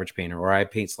the average painter, or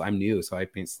I'm new, so I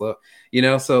paint slow.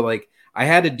 So like I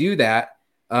had to do that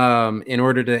in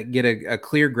order to get a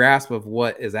clear grasp of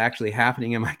what is actually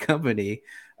happening in my company.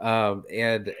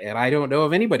 And I don't know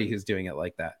of anybody who's doing it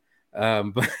like that.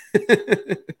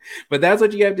 But that's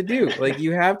what you have to do. Like,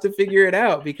 you have to figure it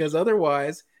out, because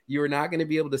otherwise you are not going to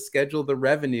be able to schedule the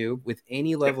revenue with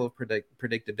any level of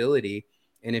predictability.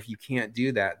 And if you can't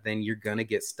do that, then you're going to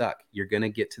get stuck. You're going to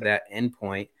get to that end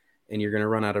point, and you're going to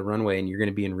run out of runway, and you're going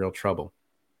to be in real trouble.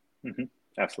 Mm-hmm.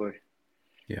 Absolutely.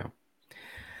 Yeah.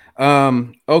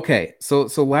 Okay. So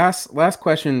last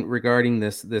question regarding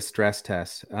this stress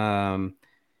test.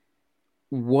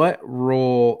 What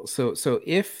role? So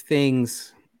if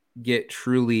things get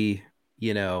truly,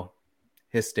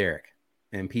 hysteric,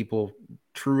 and people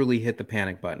truly hit the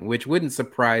panic button, which wouldn't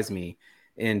surprise me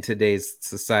in today's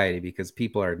society, because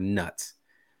people are nuts,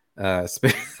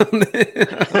 especially on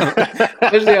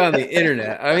the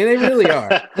internet. I mean, they really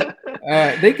are.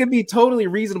 They could be totally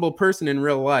reasonable person in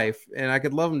real life, and I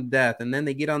could love them to death, and then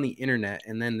they get on the internet,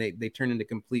 and then they turn into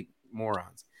complete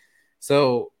morons.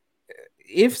 So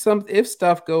if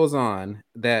stuff goes on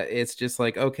that it's just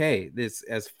like, okay, this,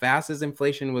 as fast as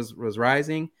inflation was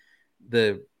rising,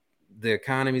 the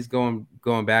economy's going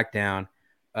back down,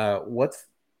 what's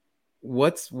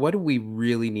what do we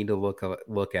really need to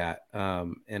look at?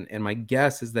 And my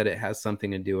guess is that it has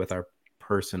something to do with our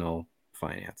personal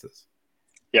finances.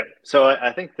 Yep. So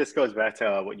I think this goes back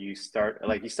to what you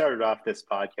started off this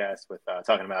podcast with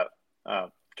talking about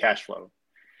cash flow.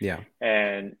 Yeah.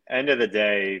 And end of the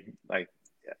day, like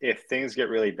if things get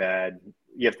really bad,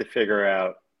 you have to figure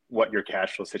out what your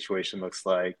cash flow situation looks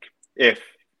like if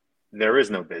there is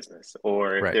no business,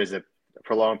 or if there's a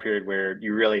prolonged period where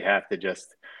you really have to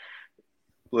just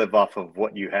live off of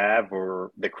what you have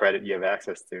or the credit you have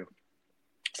access to.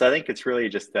 So I think it's really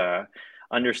just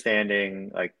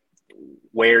understanding like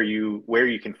where you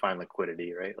can find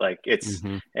liquidity, right? Like it's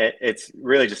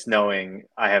really just knowing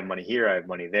I have money here, I have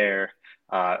money there.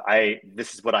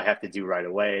 This is what I have to do right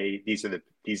away. These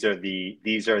are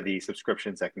the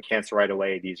subscriptions I can cancel right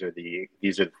away. These are the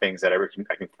things that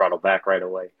I can throttle back right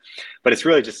away. But it's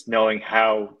really just knowing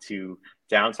how to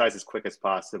downsize as quick as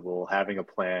possible, having a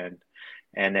plan,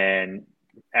 and then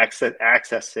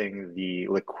accessing the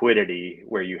liquidity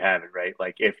where you have it, right?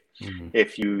 Like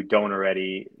if you don't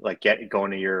already like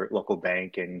going to your local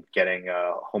bank and getting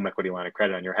a home equity line of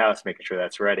credit on your house, making sure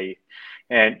that's ready.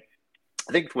 And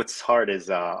I think what's hard is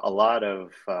a lot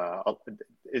of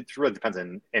it really depends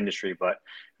on industry, but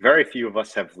very few of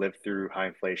us have lived through high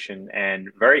inflation, and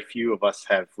very few of us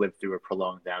have lived through a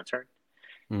prolonged downturn.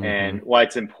 And why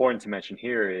it's important to mention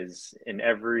here is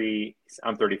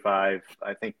I'm 35,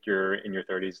 I think you're in your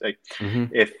 30s. Like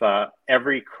if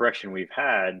every correction we've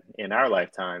had in our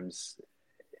lifetimes,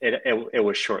 it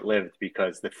was short-lived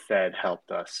because the Fed helped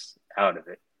us out of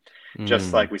it.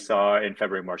 Just like we saw in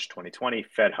February, March 2020,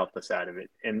 Fed helped us out of it.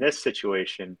 In this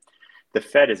situation, the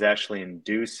Fed is actually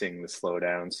inducing the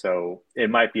slowdown. So it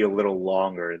might be a little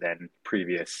longer than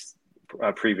previous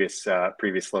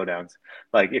slowdowns.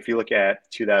 Like if you look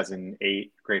at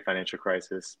 2008 Great Financial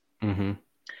Crisis,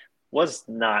 was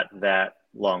not that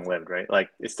long lived, right? Like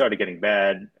it started getting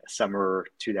bad summer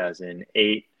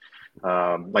 2008.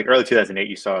 Like early 2008,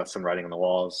 you saw some writing on the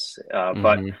walls,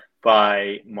 but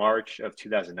by March of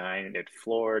 2009, it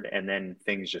floored, and then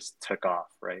things just took off,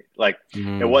 right? Like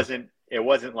it wasn't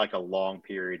like a long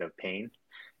period of pain.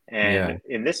 And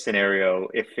in this scenario,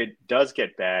 if it does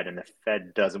get bad and the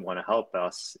Fed doesn't want to help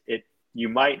us, you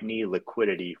might need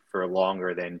liquidity for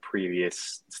longer than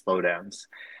previous slowdowns.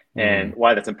 And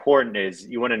why that's important is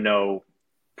you want to know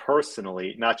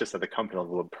personally, not just at the company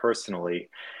level, but personally,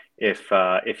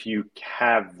 if you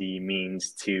have the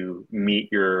means to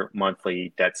meet your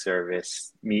monthly debt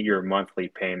service, meet your monthly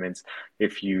payments,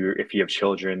 if you have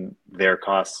children, their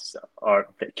costs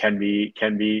can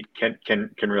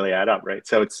really add up, right?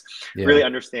 So it's really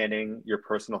understanding your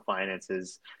personal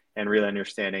finances and really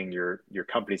understanding your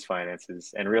company's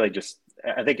finances, and really just,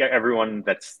 I think everyone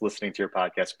that's listening to your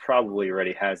podcast probably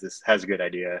already has a good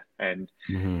idea and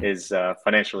is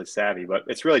financially savvy, but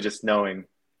it's really just knowing.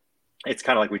 It's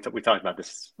kind of like we talked about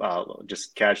this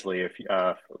just casually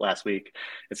last week.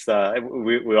 It's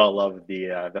we all love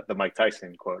the Mike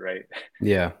Tyson quote, right?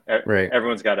 Yeah, right.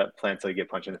 Everyone's got a plan until you get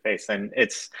punched in the face, and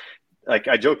it's like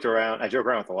I joke around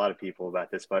with a lot of people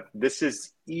about this, but this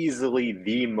is easily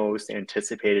the most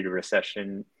anticipated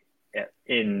recession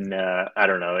in I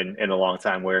don't know in a long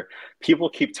time, where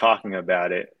people keep talking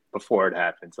about it before it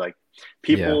happens. Like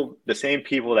the same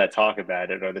people that talk about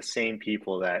it are the same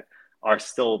people that are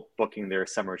still booking their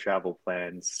summer travel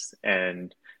plans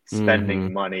and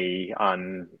spending money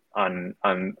on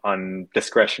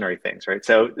discretionary things, right?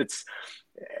 So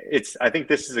I think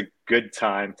this is a good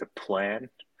time to plan,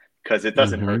 because it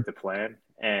doesn't hurt to plan,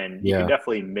 and you can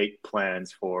definitely make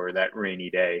plans for that rainy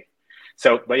day.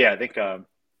 So, but yeah, I think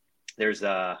there's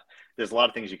a lot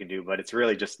of things you can do, but it's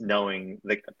really just knowing,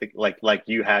 like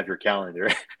you have your calendar,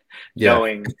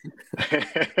 knowing.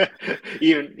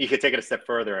 Even you could take it a step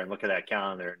further and look at that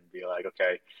calendar and be like,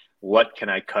 okay, what can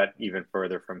I cut even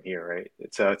further from here, right?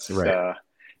 So it's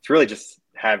really just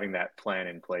having that plan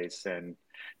in place and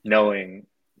knowing,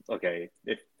 okay,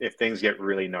 if things get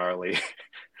really gnarly,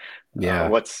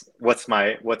 what's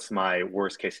my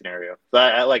worst case scenario? So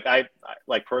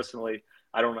I personally,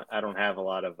 I don't have a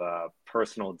lot of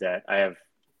personal debt. I have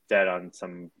debt on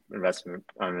some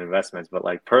investments, but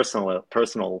like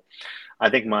personal, I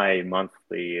think my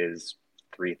monthly is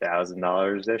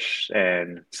 $3,000 ish,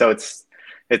 and so it's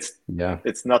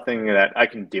nothing that I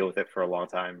can deal with it for a long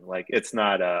time. Like it's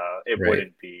not it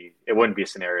wouldn't be a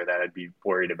scenario that I'd be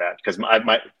worried about, because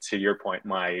to your point,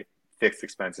 my fixed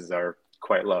expenses are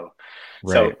quite low.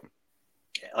 So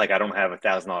like I don't have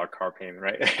 $1,000 car payment,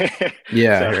 right?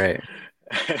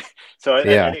 So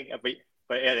I think,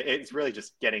 but it's really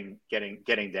just getting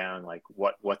down, like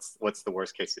what's the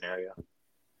worst case scenario.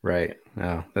 Right.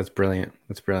 Oh, that's brilliant.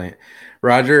 That's brilliant.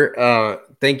 Roger,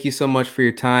 thank you so much for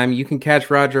your time. You can catch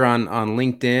Roger on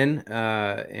LinkedIn.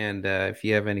 And if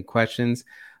you have any questions,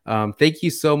 thank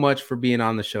you so much for being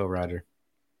on the show, Roger.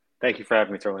 Thank you for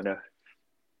having me, Torlindo.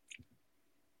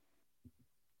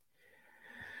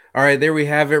 All right, there we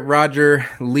have it. Roger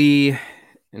Lee,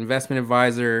 investment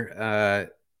advisor.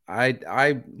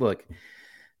 I look,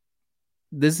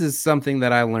 this is something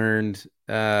that I learned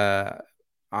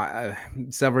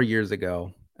several years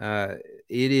ago. It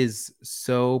is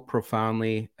so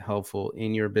profoundly helpful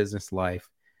in your business life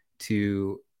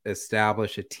to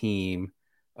establish a team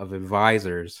of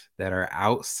advisors that are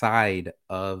outside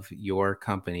of your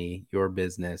company, your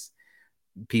business,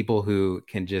 people who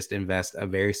can just invest a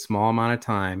very small amount of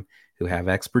time, who have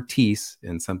expertise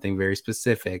in something very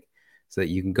specific, so that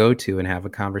you can go to and have a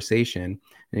conversation.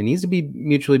 And it needs to be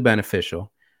mutually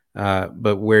beneficial,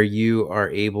 but where you are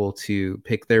able to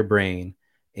pick their brain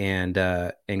and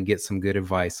get some good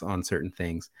advice on certain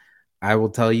things. I will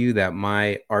tell you that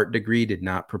my art degree did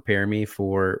not prepare me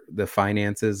for the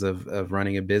finances of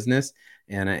running a business,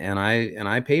 and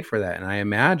I paid for that. And I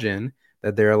imagine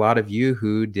that there are a lot of you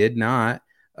who did not,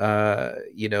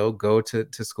 go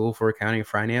to school for accounting and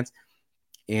finance,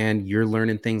 and you're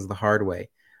learning things the hard way.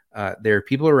 There are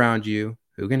people around you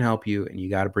who can help you, and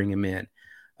you got to bring them in.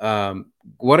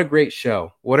 What a great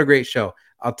show. What a great show.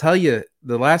 I'll tell you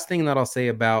the last thing that I'll say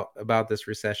about this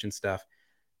recession stuff.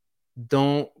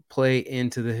 Don't play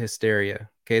into the hysteria.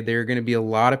 Okay. There are going to be a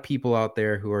lot of people out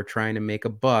there who are trying to make a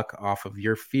buck off of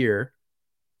your fear.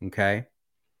 Okay.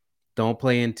 Don't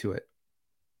play into it.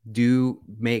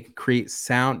 Make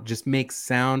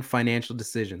sound financial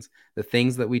decisions. The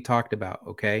things that we talked about.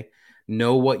 Okay.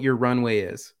 Know what your runway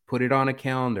is. Put it on a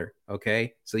calendar.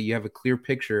 Okay. So you have a clear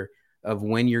picture of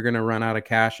when you're going to run out of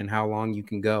cash and how long you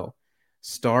can go.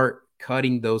 Start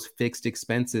cutting those fixed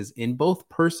expenses in both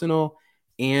personal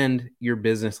and your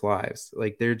business lives.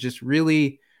 Like there's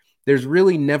really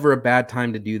never a bad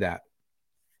time to do that.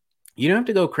 You don't have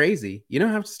to go crazy. You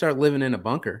don't have to start living in a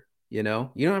bunker. You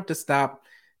don't have to stop.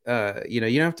 You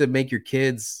don't have to make your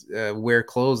kids wear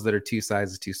clothes that are 2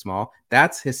 sizes too small.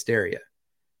 That's hysteria.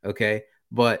 Okay.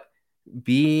 But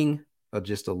being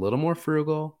just a little more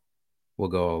frugal will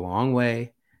go a long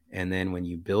way. And then when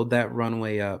you build that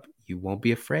runway up, you won't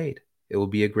be afraid. It will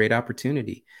be a great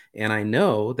opportunity. And I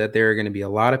know that there are going to be a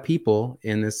lot of people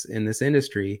in this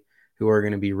industry who are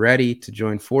going to be ready to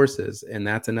join forces. And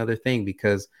that's another thing,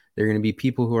 because there are going to be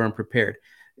people who are unprepared.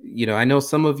 I know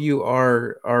some of you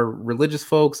are religious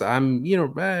folks. I'm,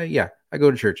 I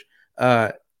go to church.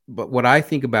 But what I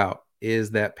think about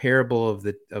is that parable of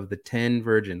the 10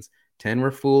 virgins. 10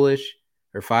 were foolish,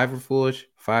 or 5 were foolish,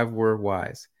 5 were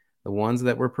wise. The ones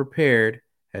that were prepared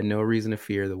had no reason to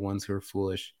fear. The ones who were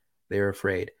foolish, they were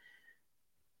afraid.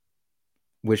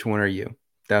 Which one are you?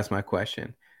 That's my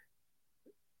question.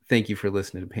 Thank you for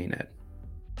listening to PaintEd.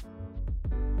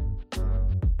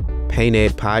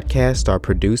 PaintEd podcasts are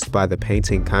produced by the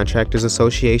Painting Contractors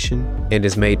Association and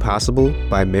is made possible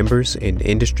by members and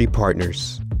industry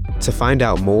partners. To find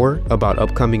out more about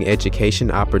upcoming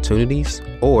education opportunities,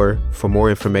 or for more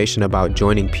information about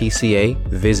joining PCA,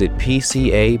 visit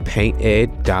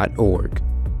pcapainted.org.